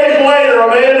 3 days later, a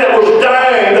man that was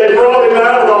dying, they brought him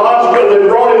out of the hospital and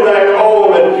brought him back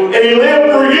home. And he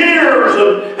lived for years.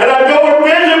 And I go and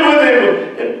visit with him.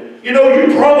 And you know,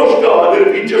 you promised God that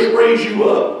if he just raised you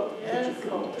up.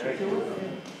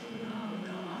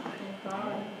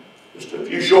 Just a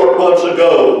few short months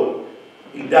ago,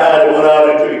 he died and went out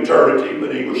into eternity,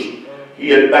 but he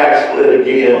had backslid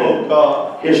again. Oh,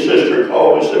 God. His sister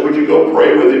called me and said, would you go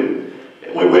pray with him?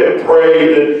 And we went and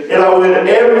prayed, and I went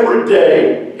every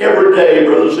day,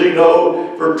 Brother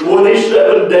Zeno, for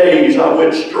 27 days I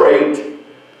went straight.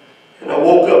 And I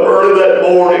woke up early that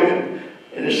morning,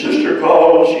 and his sister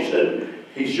called, and she said,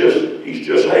 he's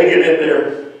just hanging in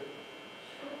there.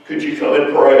 Could you come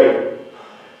and pray?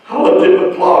 I looked at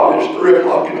my clock, it's 3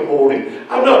 o'clock in the morning.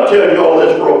 I'm not telling you all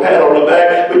this for a pat on the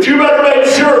back, but you better make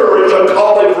sure it's a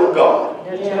calling from God.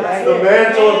 The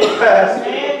mantle of the pastor.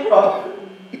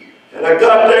 And I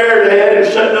got there, and they had him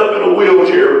sitting up in a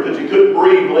wheelchair because he couldn't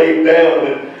breathe laying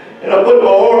down. And I put my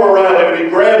arm around him, and he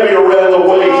grabbed me around the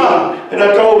waist. And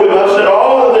I told him, I said,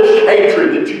 all of this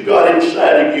hatred that you've got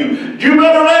inside of you, you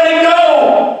better let it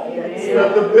go.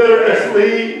 Let the bitterness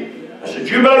leave. I said,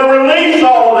 you better release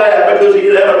all of that, because he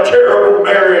had a terrible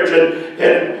marriage,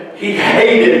 and he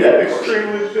hated that person.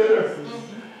 Extremely bitter.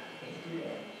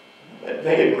 That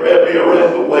man grabbed me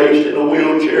around the waist in a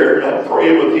wheelchair, and I'm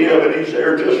praying with him, and he's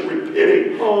there just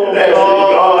repenting and asking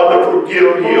God to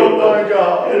forgive him. Oh, my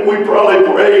God. And we probably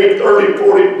prayed 30,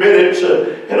 40 minutes,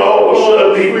 and all of a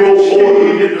sudden he broke forth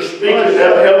and began to speak in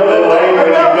that heavenly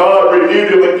language, and God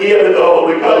renewed him again in the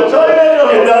Holy Ghost.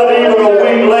 And not even a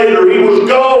week later, he was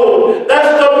gone.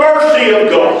 That's the mercy of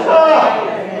God.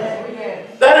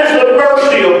 That is the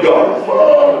mercy of God.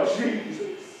 Oh, Jesus.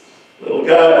 Little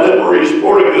guy at Liberty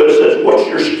Sporting Goods says, what's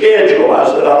your schedule? I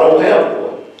said, I don't have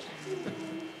one.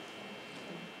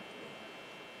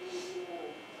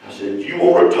 I said, you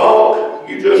want to talk?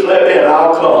 You just let me and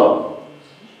I'll come.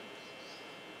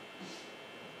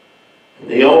 And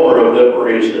the owner of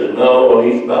Liberty said, no,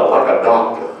 he's about like a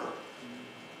doctor.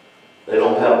 They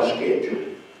don't have a schedule.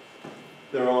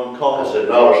 They're on call. I said,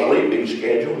 not a sleeping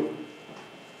schedule.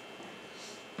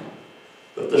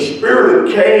 But the spirit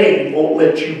of Cain won't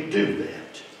let you do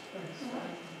that.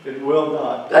 It will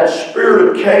not. That spirit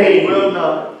of Cain It will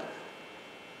not.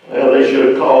 Well, they should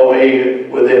have called me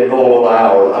within normal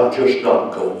hours. I'm just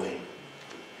not going.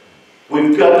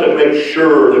 We've got to make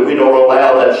sure that we don't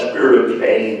allow that spirit of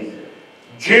Cain.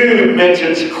 Jude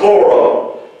mentions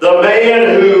Korah, the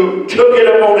man who took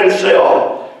it upon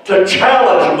himself to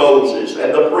challenge Moses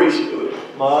and the priesthood.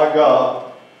 My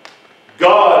God.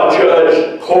 God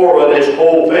judged Korah and his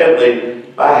whole family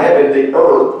by having the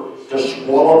earth to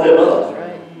swallow them up.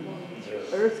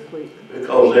 Earthquake.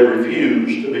 Because they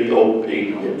refused to be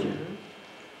obedient.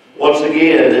 Once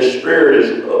again, this spirit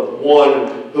is of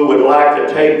one who would like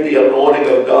to take the anointing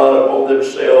of God upon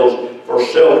themselves for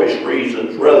selfish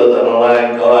reasons rather than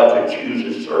allowing God to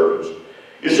choose his servants.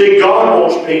 You see, God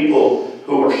wants people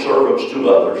who are servants to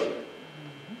others.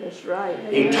 That's right.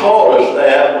 He taught us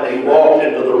that when he walked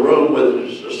into the room with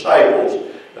his disciples.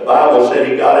 The Bible said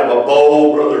he got him a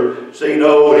bowl, Brother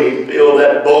Zeno, and he filled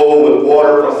that bowl with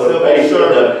water from the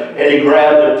basin, and he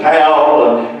grabbed a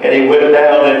towel, and he went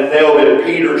down and knelt at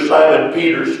Simon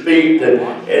Peter's feet, and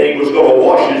he was going to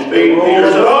wash his feet. And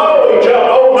Peter said, "Oh," he jumped,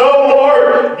 "Oh no,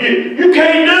 Lord, you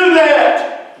can't do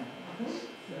that."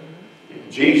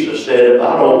 Jesus said, "If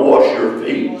I don't wash your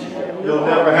feet, You'll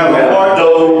never have you a have heart.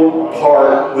 no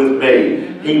part with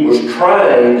me." He was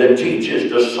trying to teach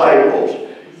his disciples,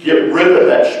 get rid of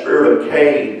that spirit of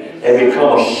Cain and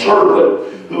become a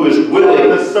servant who is willing.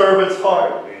 The servant's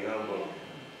heart.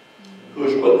 Who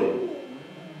is willing.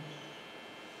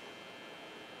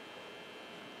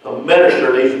 A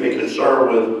minister needs to be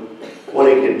concerned with what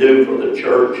he can do for the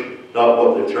church, not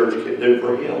what the church can do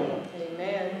for him.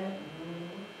 Amen.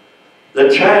 The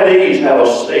Chinese have a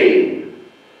saying,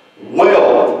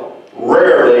 wealth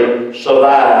rarely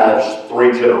survives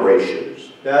 3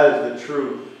 generations. That is the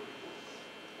truth.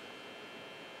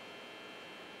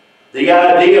 The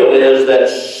ideal is that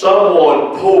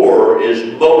someone poor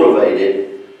is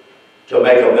motivated to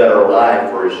make a better life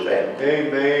for his family.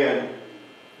 Amen.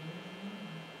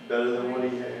 Better than what he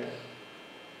had.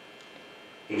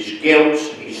 He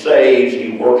skimps, he saves,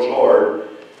 he works hard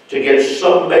to get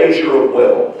some measure of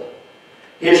wealth.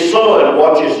 His son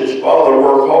watches his father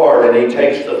work hard, and he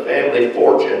takes the family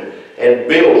fortune and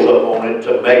builds upon it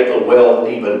to make the wealth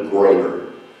even greater.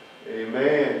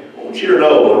 Amen. I want you to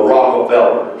know the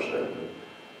Rockefellers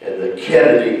and the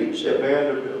Kennedys The and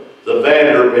Vanderbilt. the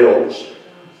Vanderbilts,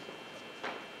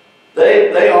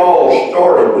 they all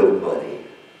started with money.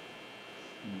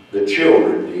 The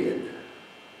children did.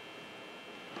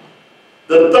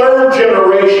 The 3rd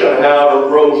generation, however,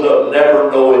 grows up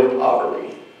never knowing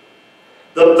poverty.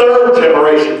 The 3rd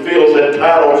generation feels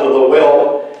entitled to the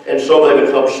wealth, and so they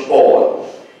become spoiled.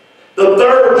 The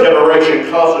 3rd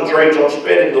generation concentrates on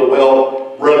spending the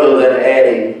wealth rather than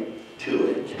adding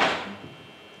to it.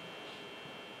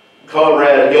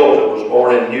 Conrad Hilton was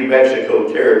born in New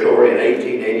Mexico Territory in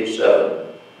 1887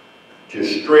 to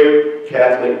strict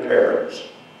Catholic parents.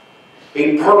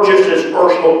 He purchased his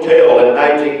first hotel in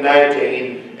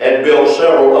 1919 and built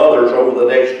several others over the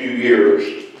next few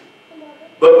years.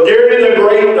 But during the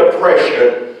Great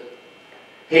Depression,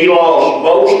 he lost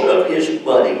most of his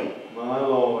money, My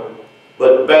Lord.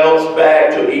 but bounced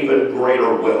back to even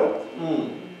greater wealth.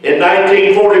 In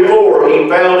 1944, he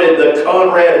founded the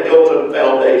Conrad Hilton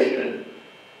Foundation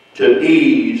to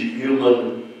ease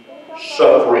human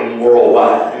suffering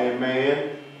worldwide.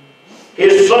 Amen.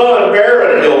 His son,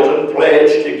 Barron Hilton,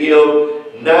 pledged to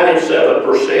give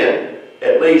 97%,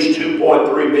 at least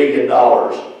 $2.3 billion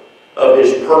of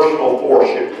his personal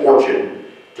fortune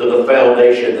to the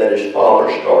foundation that his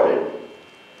father started.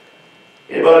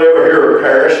 Anybody ever hear of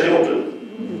Paris Hilton?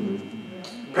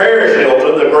 Paris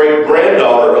Hilton, the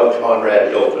great-granddaughter of Conrad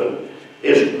Hilton,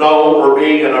 is known for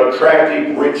being an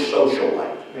attractive, rich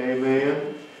socialite.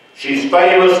 Amen. She's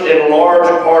famous in large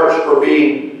parts for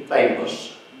being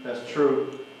famous. That's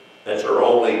true. That's her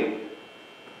only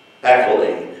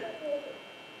accolade.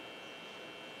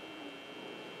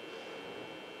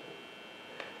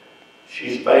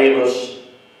 She's famous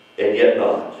and yet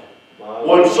not.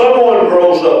 When someone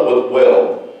grows up with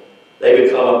wealth, they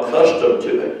become accustomed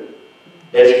to it.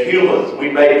 As humans, we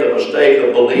make the mistake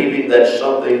of believing that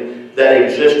something that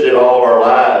existed all our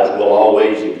lives will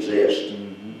always exist.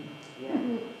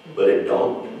 But it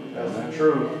don't. That's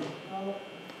true.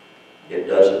 It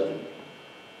doesn't.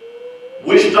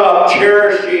 We stop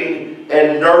cherishing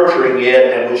and nurturing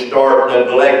it, and we start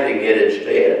neglecting it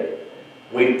instead.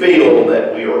 We feel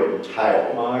that we are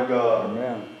entitled. My God.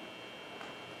 Amen.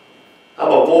 I'm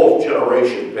a 4th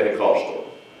generation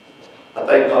Pentecostal. I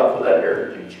thank God for that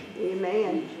heritage.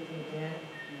 Amen.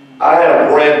 I had a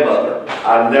grandmother.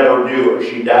 I never knew her.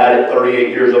 She died at 38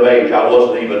 years of age. I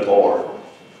wasn't even born.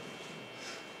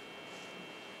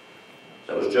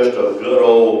 That was just a good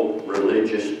old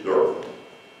religious girl.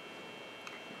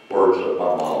 Words of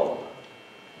my mom.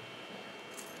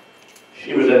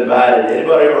 She was invited.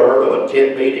 Anybody ever heard of a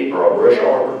tent meeting or a brush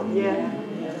arbor? Yeah.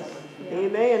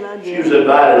 Amen. I She did. was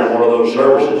invited to one of those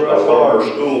services by one of her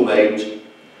schoolmates,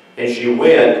 and she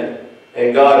went,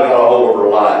 and God got a hold of her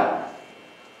life,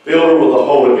 filled her with the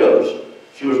Holy Ghost.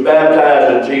 She was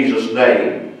baptized in Jesus'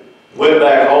 name, went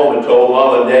back home and told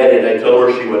Mom and Daddy, and they told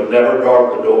her she would never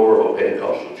dark the door of a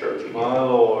Pentecostal church again. My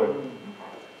Lord.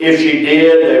 If she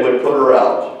did, they would put her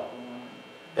out.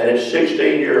 And at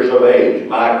 16 years of age,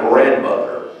 my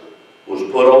grandmother was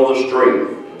put on the street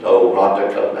and told not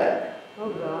to come back. Oh,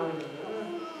 God.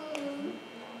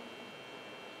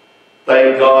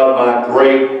 Thank God my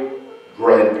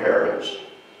great-grandparents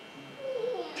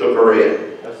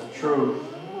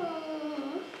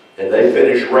And they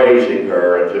finished raising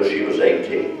her until she was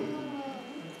 18.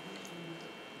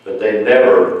 But they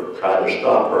never tried to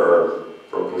stop her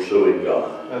from pursuing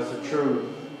God. That's the truth.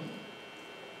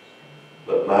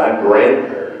 But my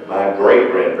grandparents, my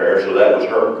great-grandparents, so that was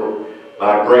her,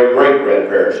 my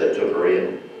great-great-grandparents that took her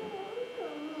in.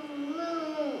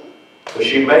 But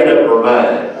she made up her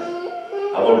mind,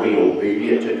 I'm going to be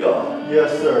obedient to God.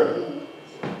 Yes, sir.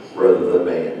 Rather than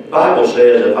man. The Bible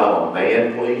says if I'm a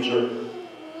man pleaser,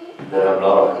 then I'm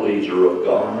not a pleaser of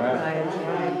God.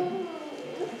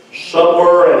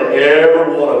 Somewhere in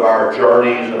every one of our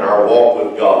journeys and our walk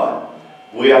with God,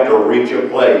 we have to reach a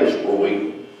place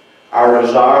where our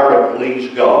desire to please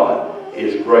God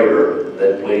is greater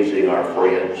than pleasing our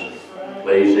friends,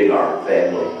 pleasing our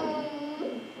family.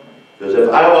 Because if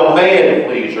I'm a man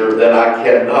pleaser, then I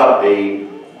cannot be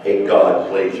a God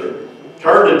pleaser.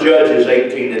 Turn to Judges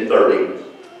 18 and 30.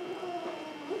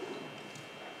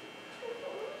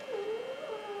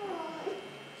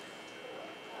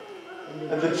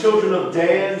 And the children of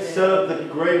Dan set up the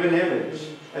graven image.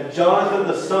 And Jonathan,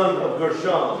 the son of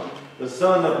Gershom, the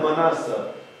son of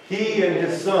Manasseh, he and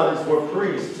his sons were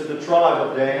priests to the tribe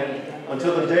of Dan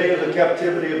until the day of the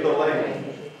captivity of the land.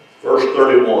 Verse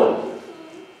 31.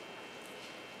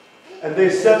 And they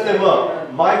set them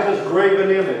up, Micah's graven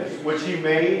image, which he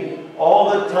made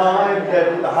all the time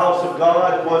that the house of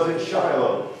God was in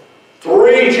Shiloh.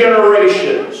 3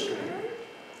 generations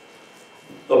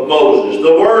of Moses.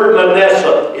 The word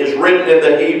Manasseh is written in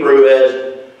the Hebrew as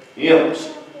Yimsh,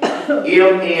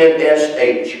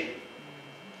 M-N-S-H.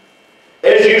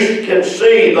 As you can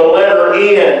see, the letter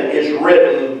N is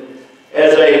written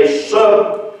as a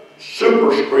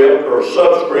superscript or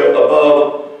subscript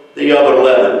above the other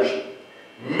letters.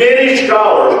 Many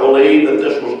scholars believe that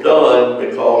this was done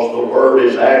because the word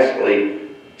is actually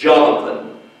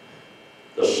Jonathan,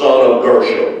 the son of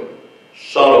Gershom,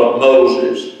 son of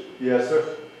Moses. Yes,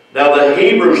 sir. Now the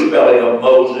Hebrew spelling of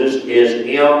Moses is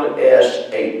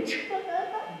M-S-H.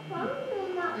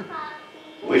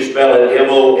 We spell it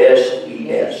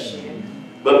M-O-S-E-S.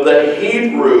 But the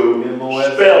Hebrew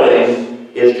spelling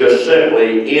is just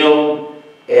simply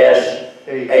M-S-H.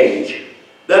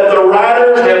 That the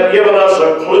writers have given us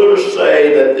a clue to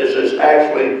say that this is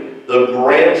actually the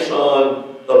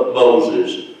grandson of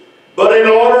Moses. But in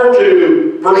order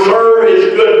to preserve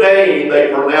his good name, they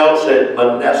pronounce it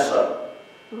Manasseh.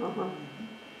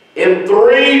 In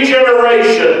 3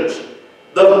 generations,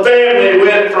 the family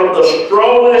went from the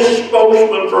strongest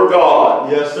spokesman for God,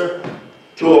 Yes, sir.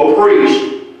 to a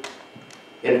priest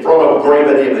in front of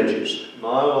graven images.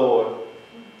 My Lord.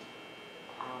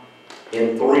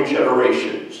 In 3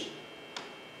 generations.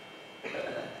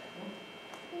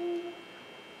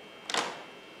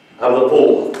 I'm the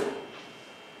 4th.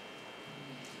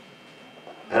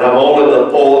 And I'm only the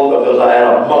 4th because I had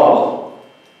a mama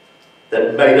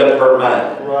that made up her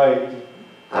mind. Right.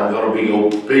 I'm going to be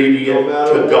obedient No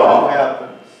matter to what God,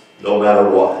 happens. no matter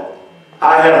what.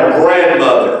 I had a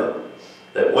grandmother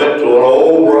that went to an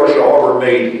old brush arbor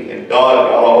meeting, and God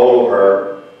got a hold of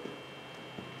her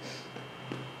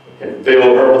and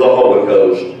filled her with the Holy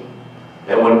Ghost.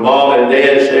 And when Mom and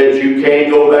Dad said, you can't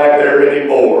go back there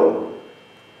anymore.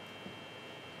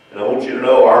 And I want you to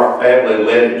know our family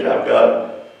lineage,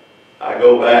 I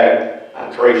go back, I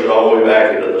trace it all the way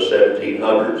back into the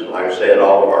 1700s. And like I said,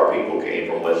 all of our people came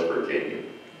from West Virginia.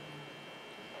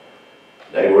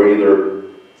 They were either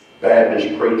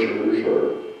Baptist preachers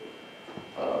or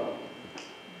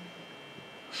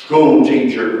school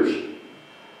teachers.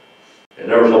 And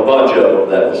there was a bunch of them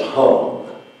that was hung.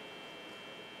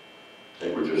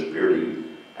 They were just purely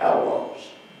outlaws.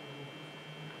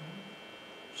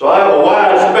 So I have a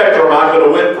wide spectrum I could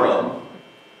have went from.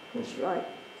 That's right.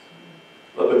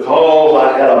 But because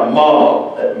I had a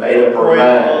mama that made up her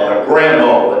mind, and a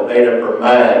grandma that made up her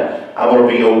mind, I'm going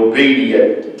to be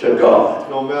obedient to God.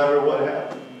 No matter what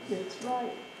happens. That's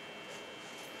right.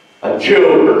 My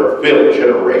children are 5th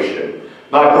generation.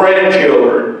 My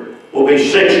grandchildren will be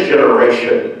 6th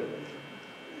generation.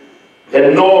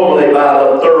 And normally by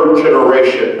the 3rd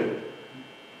generation,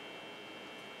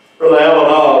 Brother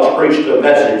Alan Oggs preached a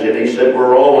message and he said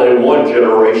we're only 1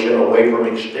 generation away from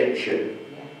extinction.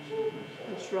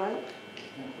 That's right.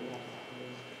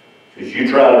 Because you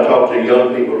try to talk to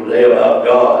young people today about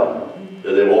God,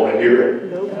 do they want to hear it?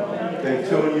 Nope. They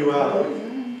tune you out.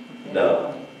 No.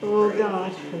 Oh,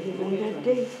 gosh, because it ain't that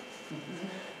deep.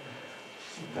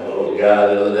 I had a little guy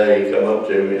the other day, he come up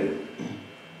to me and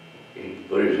he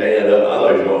put his hand up. I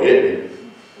thought he was going to hit me.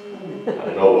 I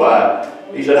didn't know why.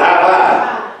 He said, high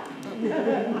five.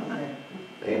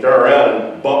 He turned around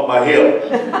and bumped my hip.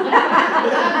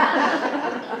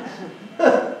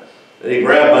 And he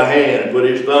grabbed my hand and put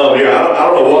his thumb here. I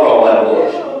don't know what all that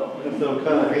was. Some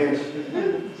kind of hands.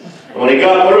 When he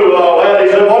got through all that, he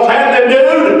said, "What's happening,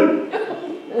 dude?"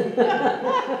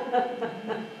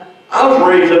 I was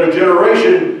raised in a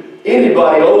generation,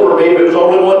 anybody older than me, if it was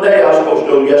only one day, I was supposed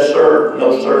to go, "Yes, sir,"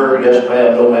 "No, sir," "Yes,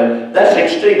 ma'am," "No, ma'am." That's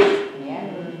extinct.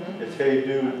 It's hey,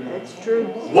 dude. That's true.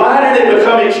 Why did it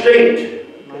become extinct?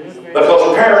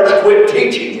 Because parents quit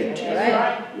teaching it.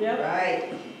 Right. Yep. Right.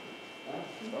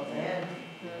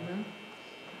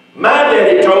 My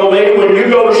daddy told me, when you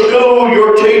go to school,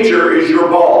 your teacher is your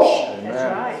boss. That's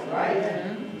right. Right.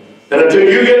 And until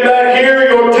you get back here,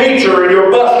 your teacher and your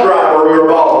bus driver are your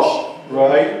boss.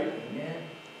 Right?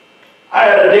 I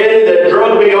had a daddy that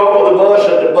drug me off of the bus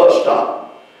at the bus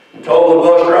stop and told the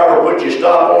bus driver, "Put your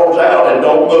stop arms out and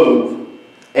don't move,"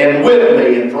 and whipped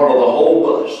me in front of the whole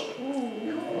bus.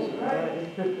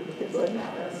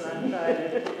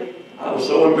 I was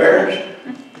so embarrassed.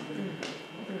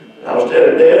 I was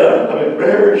telling Dad, "I'm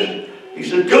embarrassed." He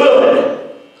said, "Good.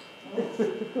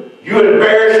 You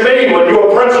embarrassed me when your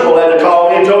principal had to call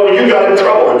me and told me you got in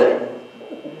trouble today."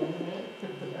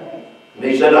 And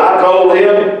he said, "I told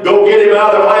him, go get him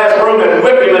out of the classroom and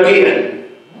whip him again.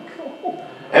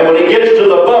 And when he gets to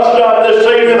the bus stop this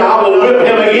evening, I will whip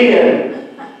him again."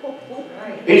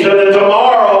 He said, "And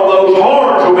tomorrow those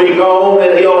horns will be gone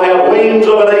and he'll have wings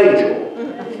of an angel."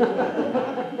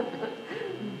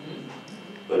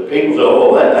 But people say,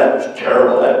 "Oh, that was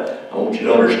terrible. I want you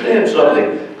to understand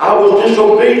something. I was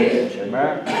disobedient."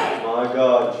 My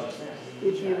God.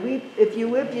 If you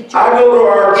whip your I child, go to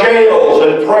our jails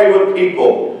and pray with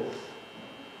people.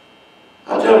 I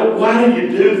tell them, "Why do you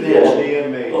do this?"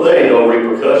 "Well, there ain't no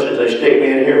repercussions. They stick me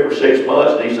in here for 6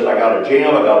 months." And he said, "I got a gym,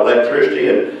 I got electricity,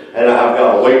 and I've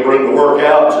got a weight room to work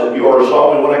out." And said, "You already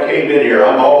saw me when I came in here.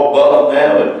 I'm all buff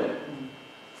now and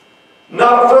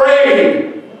not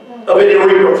afraid of any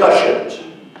repercussions."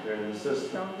 They're in the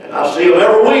system. And I see them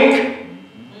every week.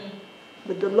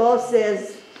 but the law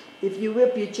says if you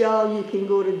whip your child, you can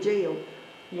go to jail.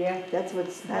 Yeah. That's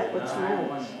what's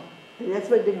wrong. And that's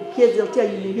what the kids will tell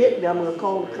you. "You hit me, I'm going to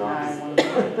call the cops."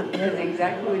 That's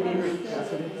exactly what it is.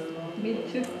 Me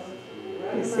too.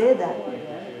 They said that.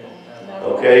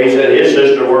 Okay, he said his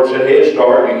sister works at Head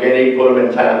Start. You can't even put them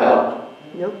in timeout.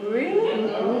 Nope. Really?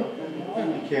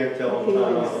 You can't tell them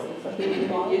time out.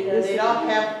 They don't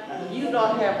have, you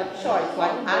don't have a choice.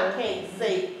 Like I can't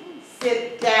say,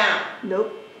 "Sit down."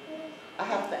 Nope. I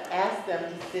have to ask them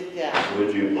to sit down.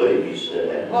 Would you please sit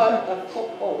down? But of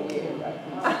course, oh yeah, right.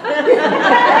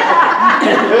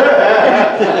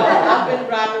 I've been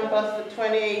driving bus for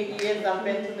 28 years. I've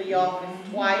been to the office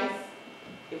twice.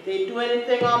 If they do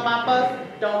anything on my bus,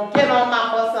 don't get on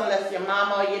my bus unless your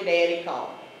mama or your daddy call.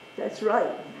 That's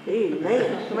right. Amen.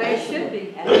 The way it should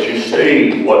be. But you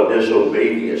see what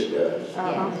disobedience does.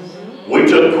 Uh-huh. We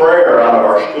took prayer out of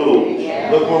our schools.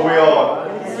 Look where we are.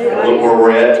 Look where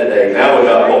we're at today. Now we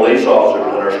got police officers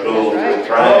in our schools that are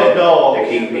trying to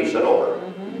keep peace and order.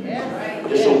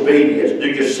 Disobedience. Do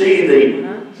you see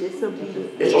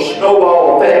Disobedience. it's a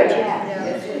snowball effect.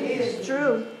 It's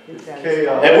true.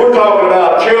 Chaos. And we're talking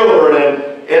about children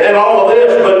and all of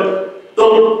this, but the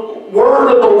word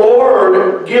of the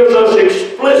Lord gives us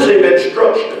explicit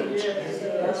instructions.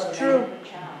 That's true.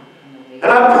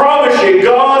 And I promise you,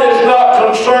 God is not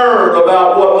concerned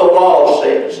about what the law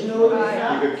says.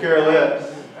 You could care less.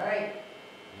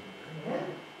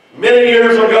 Many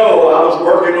years ago, I was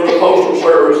working with the Postal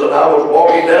Service, and I was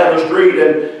walking down the street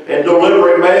and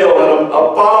delivering mail, and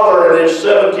a father and his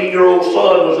 17-year-old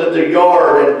son was in the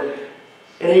yard,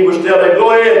 and he was telling him,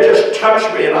 "Go ahead, just touch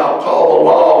me, and I'll call the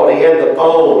law," and he had the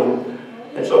phone.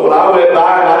 And so when I went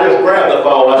by him, I just grabbed the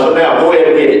phone. I said, "Now, go ahead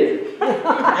and get it." Go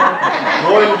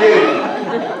ahead and get it.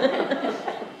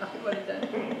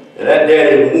 And that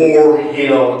daddy wore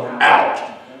him out,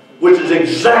 which is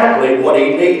exactly what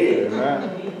he needed.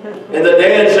 And the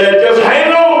dad said, "Just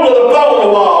hang on to the phone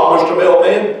a while, Mr.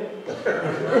 Millman."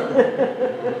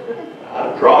 I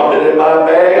dropped it in my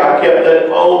bag. I kept that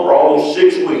phone for almost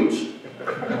 6 weeks.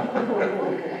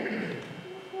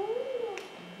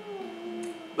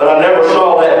 But I never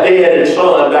saw that dad and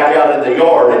son back out in the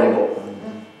yard anymore.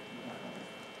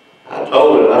 I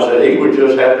told him, I said, he would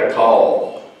just have to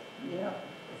call.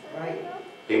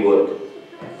 He would.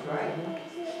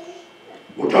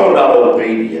 We're talking about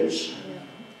obedience.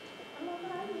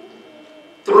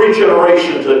 3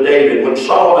 generations of David. When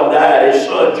Solomon died, his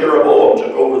son Jeroboam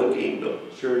took over the kingdom.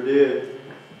 Sure did.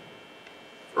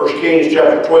 1 Kings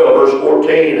chapter 12, verse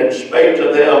 14, "And spake to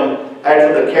them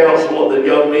after the counsel of the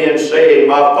young men, saying,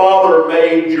 My father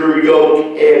made your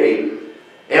yoke heavy,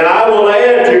 and I will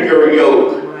add to your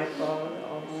yoke.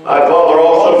 My Father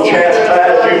also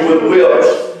chastised you with whips,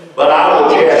 but I will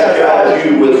chastise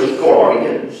you with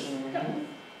scorpions.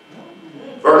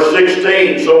 Verse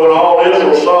 16, so when all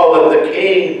Israel saw that the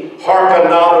king hearkened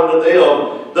not unto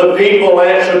them, the people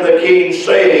answered the king,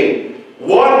 saying,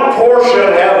 what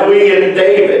portion have we in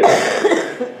David?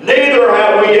 Neither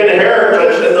have we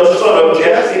inheritance in the son of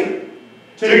Jesse.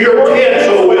 To your tents,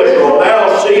 O Israel,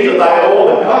 now see to thy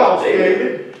own house,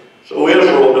 David. So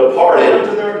Israel departed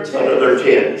unto their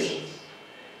tents.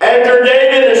 After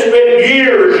David had spent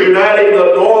years uniting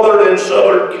the northern and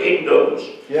southern kingdoms,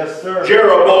 Yes, sir.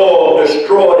 Jeroboam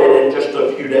destroyed it in just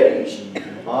a few days.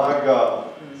 My God.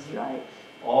 That's right.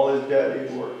 All his daddy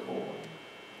worked for him.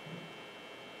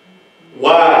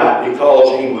 Why?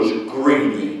 Because he was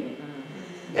greedy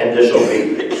and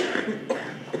disobedient.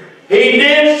 He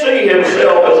did see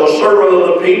himself as a servant of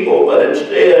the people, but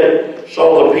instead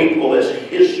saw the people as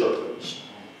his servants.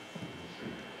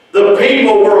 The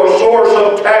people were a source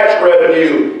of tax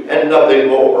revenue and nothing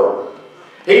more.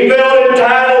 He felt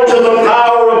entitled to the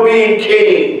power of being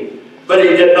king, but he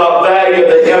did not value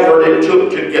the effort it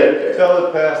took to get there. Tell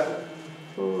it, Pastor.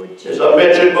 As I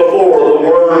mentioned before, the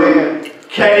word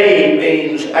Cain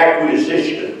means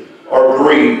acquisition or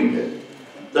greed.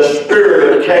 The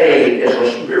spirit of Cain is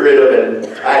a spirit of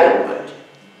entitlement.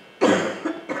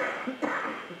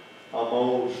 I'm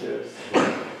old, sis.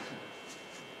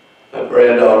 My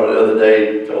granddaughter the other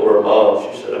day told her mom,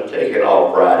 she said, I'm taking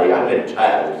off Friday. I'm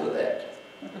entitled to that.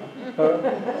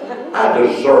 I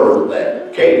deserve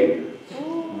that, Cain.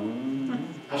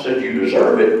 I said, you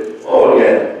deserve it? Oh,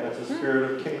 yeah. That's a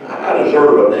spirit of Cain. I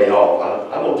deserve a day off.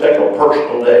 I'm going to take a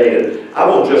personal day and I'm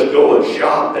going to just go and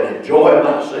shop and enjoy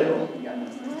myself.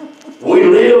 We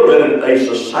live in a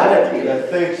society That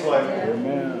thinks like that.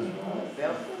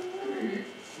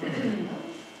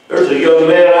 There's a young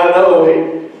man I know,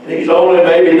 he's only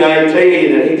maybe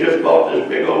 19 and he just bought this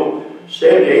big old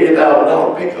 $70,000,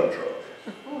 $80,000 pickup truck.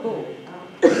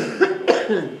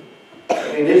 I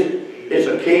mean, it's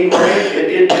a King ranch.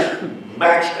 It's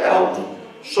maxed out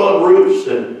sunroofs,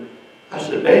 and I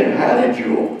said, man, how did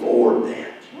you afford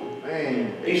that?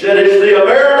 Man. He said, it's the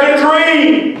American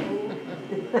dream.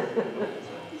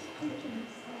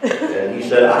 And he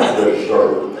said, I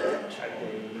deserve that.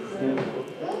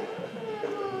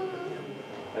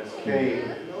 That's Cain.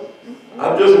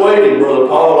 I'm just waiting, Brother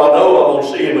Paul. I know I'm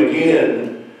going to see him again.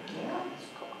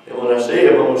 And when I see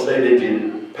him, I'm going to say, did your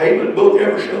payment book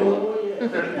ever show up?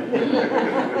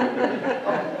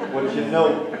 What you know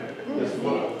this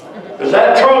month. Because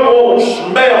that truck won't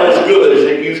smell as good as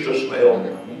it used to smell.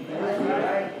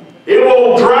 It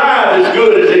won't drive as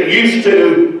good as it used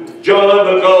to, John,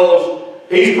 because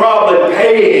he's probably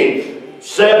paying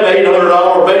 $700,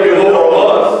 $800, maybe more a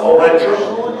month on that truck.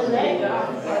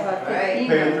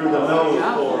 Paying through the nose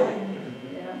for it.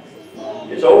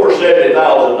 It's over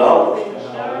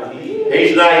 $70,000.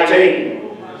 He's 19.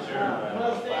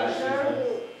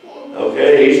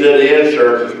 Okay, he said the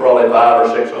insurance is probably $500 or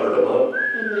 $600 a month.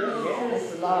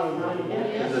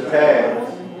 It's a tag.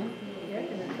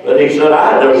 But he said,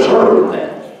 I deserve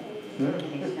that.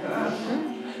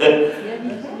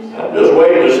 I'm just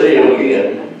waiting to see him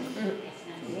again.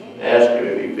 Ask him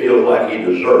if he feels like he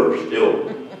still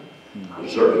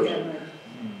deserves.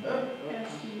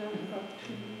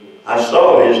 I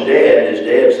saw his dad. His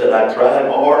dad said, I tried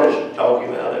my hardest to talk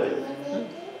him out of it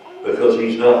because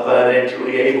he's not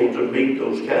financially able to meet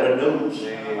those kind of notes.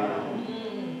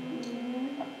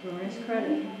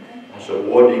 I said,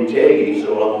 what did he tell you? He said,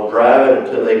 well, I'm going to drive it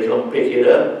until they come pick it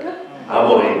up. I'm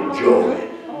going to enjoy it.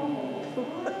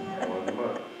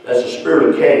 That's the spirit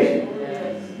of Cain.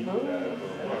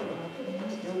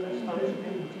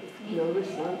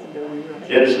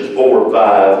 Genesis 4 and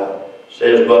 5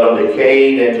 says, but unto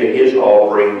Cain and to his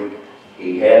offering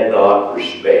he had not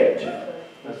respect.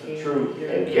 That's the truth.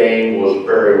 And Cain was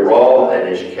very wroth, and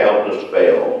his countenance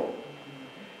fell.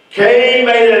 Cain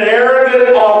made an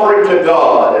arrogant offering to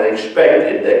God and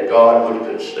expected that God would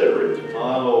consider it.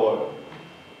 My Lord.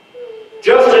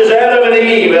 Just as Adam and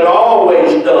Eve had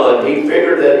always done, he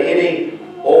figured that any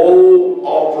old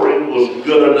offering was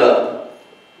good enough.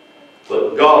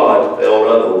 But God felt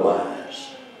otherwise.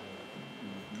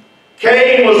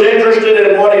 Cain was interested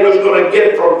in what he was going to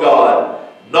get from God,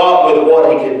 not with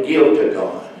what he could give to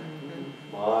God.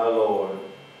 My Lord.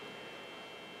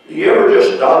 Do you ever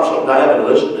just stop sometime and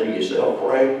listen to yourself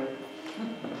pray?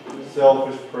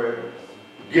 Selfish prayers.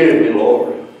 Give me,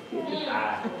 Lord.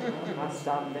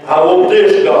 I want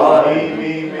this, God.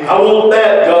 Me. I want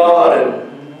that, God.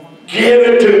 And give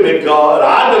it to me, God.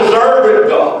 I deserve it,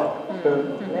 God.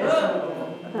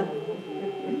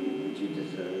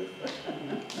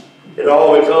 It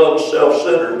all becomes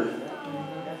self-centered.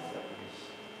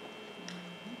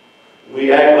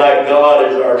 We act like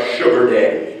God is our sugar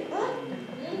daddy.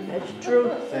 That's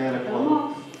true. Santa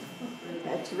Claus.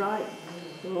 That's right.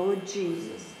 Lord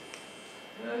Jesus.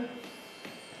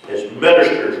 As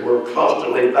ministers, we're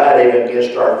constantly fighting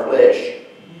against our flesh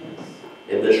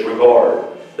in this regard.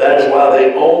 That is why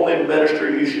the only minister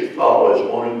you should follow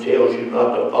is one who tells you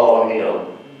not to follow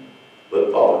him,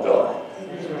 but follow God.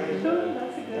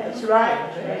 That's right.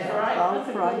 Follow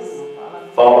Christ.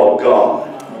 Follow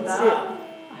God. That's it.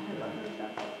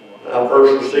 When I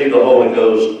first received the Holy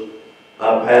Ghost,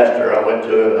 my pastor, I went to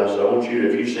him and I said, I want you to,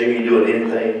 if you see me doing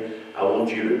anything, I want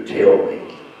you to tell me.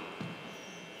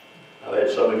 I've had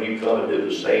some of you come and do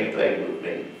the same thing with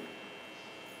me.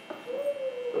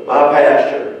 But my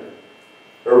pastor,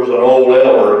 there was an old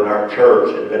elder in our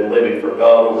church that had been living for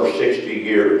God over 60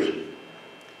 years.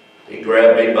 He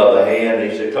grabbed me by the hand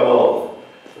and he said, come on.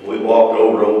 And we walked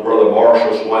over to old Brother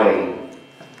Marshall Swain.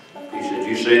 He said,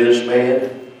 you see this man?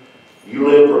 You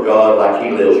live for God like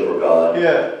he lives for God.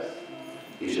 Yeah.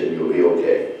 He said, you'll be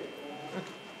okay.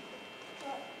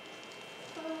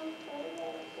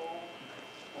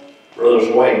 Brother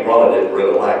Swain probably didn't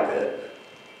really like that,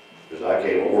 because I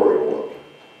came a worried one.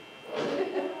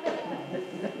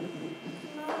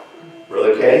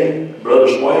 Brother Kane, Brother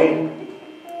Swain,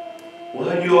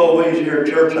 why are you always here at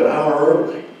church an hour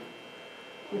early?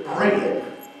 Praying.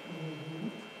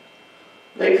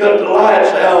 They cut the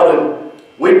lights out and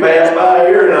we passed by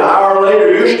here and an hour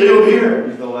later you're still here.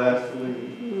 He's the last to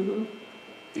leave.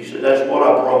 He said, that's what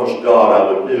I promised God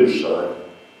I would do, son.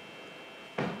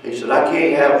 He said, I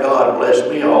can't have God bless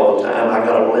me all the time. I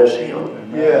got to bless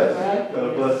him. Yes.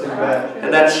 Gotta bless him back.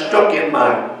 And that stuck in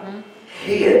my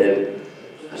head.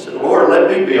 And I said, Lord, let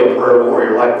me be a prayer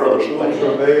warrior like Brother Swain.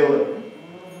 Travail it.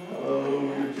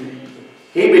 Oh, Jesus.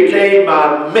 He became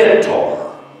my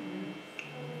mentor.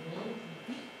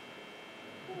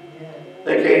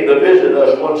 They came to visit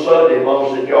us one Sunday.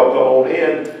 Mom said, y'all come on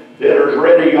in. Dinner's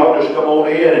ready. Y'all just come on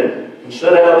in and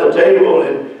sit down at the table.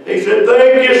 And he said,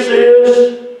 thank you,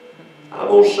 sis. I'm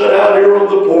going to sit out here on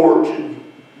the porch and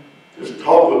just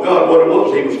talk with God. What it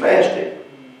was, he was fasting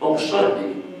on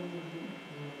Sunday.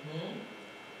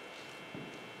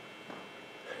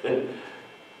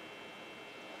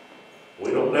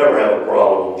 We don't never have a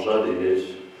problem on Sunday.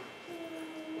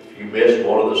 If you miss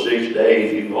one of the 6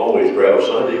 days, you can always grab a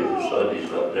Sunday because Sunday's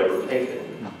never taken.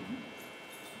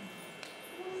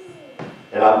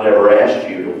 And I've never asked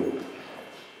you to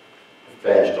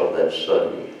fast on that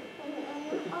Sunday.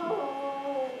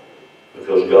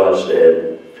 Because God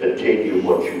said, continue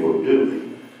what you are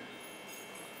doing,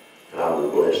 and I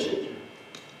will bless it.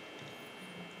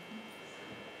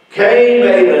 Cain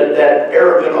made that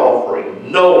arrogant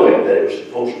offering, knowing that it was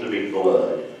supposed to be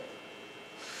blood.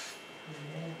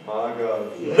 My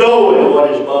God. Knowing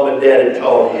what his mom and dad had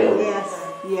taught him.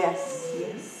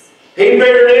 Yes. He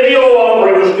figured any old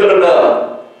offering was good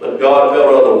enough, but God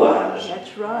felt otherwise.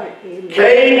 That's right. Amen.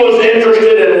 Cain was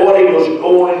interested in what he was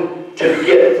going to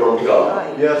get from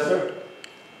God. Yes, sir.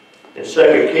 In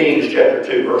 2 Kings chapter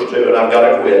 2, verse 2, and I've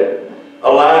got to quit.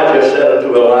 Elijah said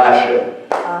unto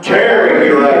Elisha, tarry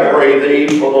here, I pray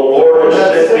thee, for the Lord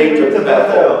has sent me to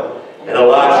Bethel. And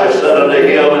Elisha said unto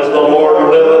him, as the Lord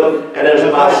liveth, and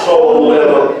as my soul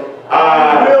liveth,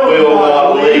 I will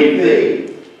not leave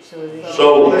thee.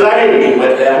 So they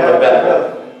went down to Bethel.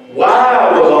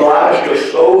 Why was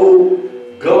Elisha so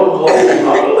gung-ho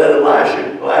not to let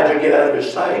Elijah get out of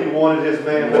his sight? He wanted his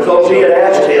man. Because he had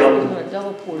asked him,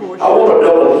 I want a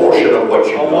double portion of what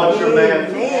you I want your man.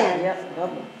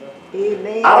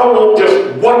 Amen. I don't want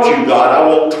just what you got, I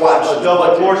want twice A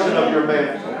double portion of your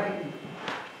man.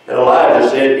 And Elijah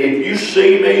said, if you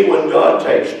see me when God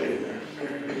takes me,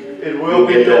 It will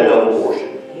be get that yours. double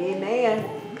portion. Amen.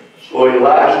 So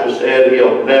Elisha said,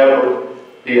 he'll never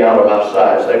be out of my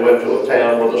sight. They went to a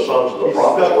town where the sons of the He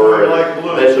prophets stuck were. like And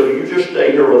glue. they said, you just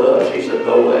stay here with us. He said,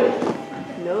 no way.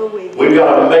 No way. We've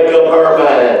got to make up our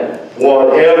mind.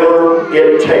 Whatever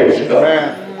it takes, God.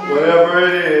 Man, whatever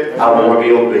it is. I want to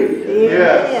be obedient.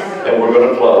 Yes. And we're going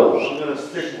to close. I'm going to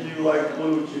stick to you like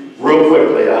glue, Jesus. Real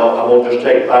quickly, I'm going to just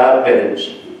take 5 minutes.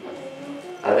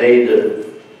 I need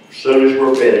to, as soon as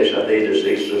we're finished, I need to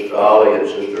see Sister Ollie and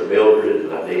Sister Mildred,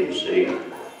 and I need to see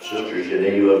Sister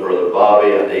Geneva and Brother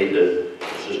Bobby. I need to,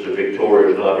 Sister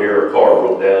Victoria's not here, her car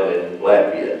broke down in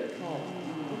Lafayette.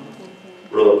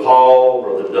 Brother Paul,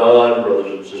 Brother Dunn,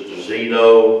 Brother and Sister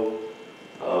Zeno,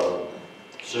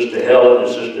 Sister Helen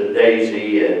and Sister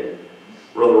Daisy, and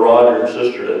Brother Roger and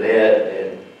Sister Lynette,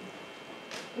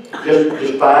 and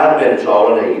just 5 minutes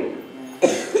all I need.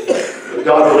 But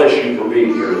God bless you for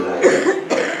being here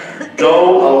tonight.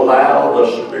 Don't allow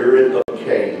the spirit of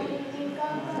Cain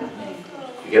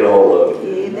to get a hold of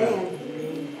you.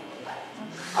 Amen.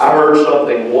 I heard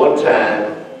something one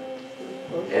time,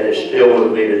 and it's still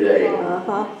with me today.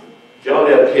 Uh-huh.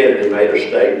 John F. Kennedy made a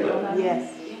statement.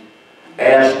 Yes.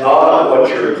 Ask not what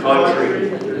your country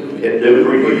can do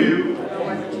for you,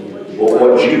 but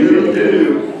what you can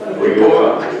do for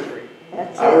your country.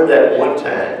 That's I heard it. that one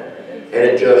time, and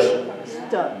it just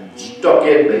stuck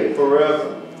in me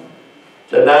forever.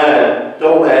 Tonight,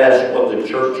 don't ask what the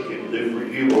church can do for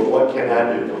you, but what can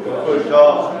I do for God? For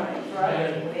God.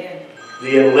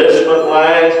 The enlistment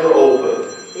lines are open,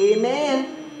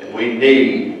 Amen. and we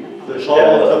need The to step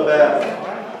call to up.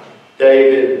 battle.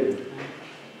 David,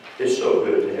 it's so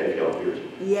good to have y'all here.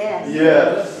 Yes.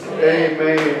 Yes.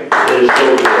 Amen. It is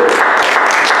so good.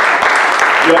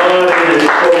 John, it is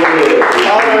so good to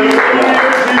see you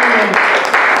tonight.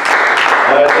 I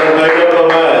had to make up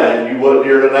my mind. If you wasn't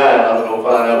here tonight, I was going to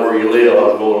find out where you live. I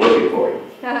was going looking for you.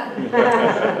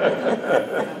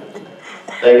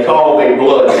 They call me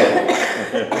Bloodhound.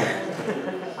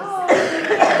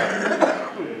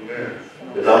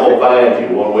 Because I'm going to find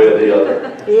you one way or the other.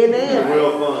 Amen.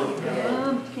 Real fun.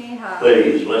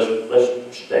 Please,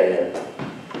 let's stand.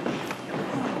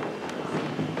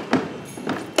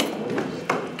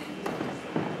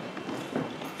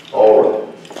 All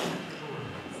right.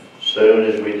 Soon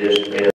as we dismiss.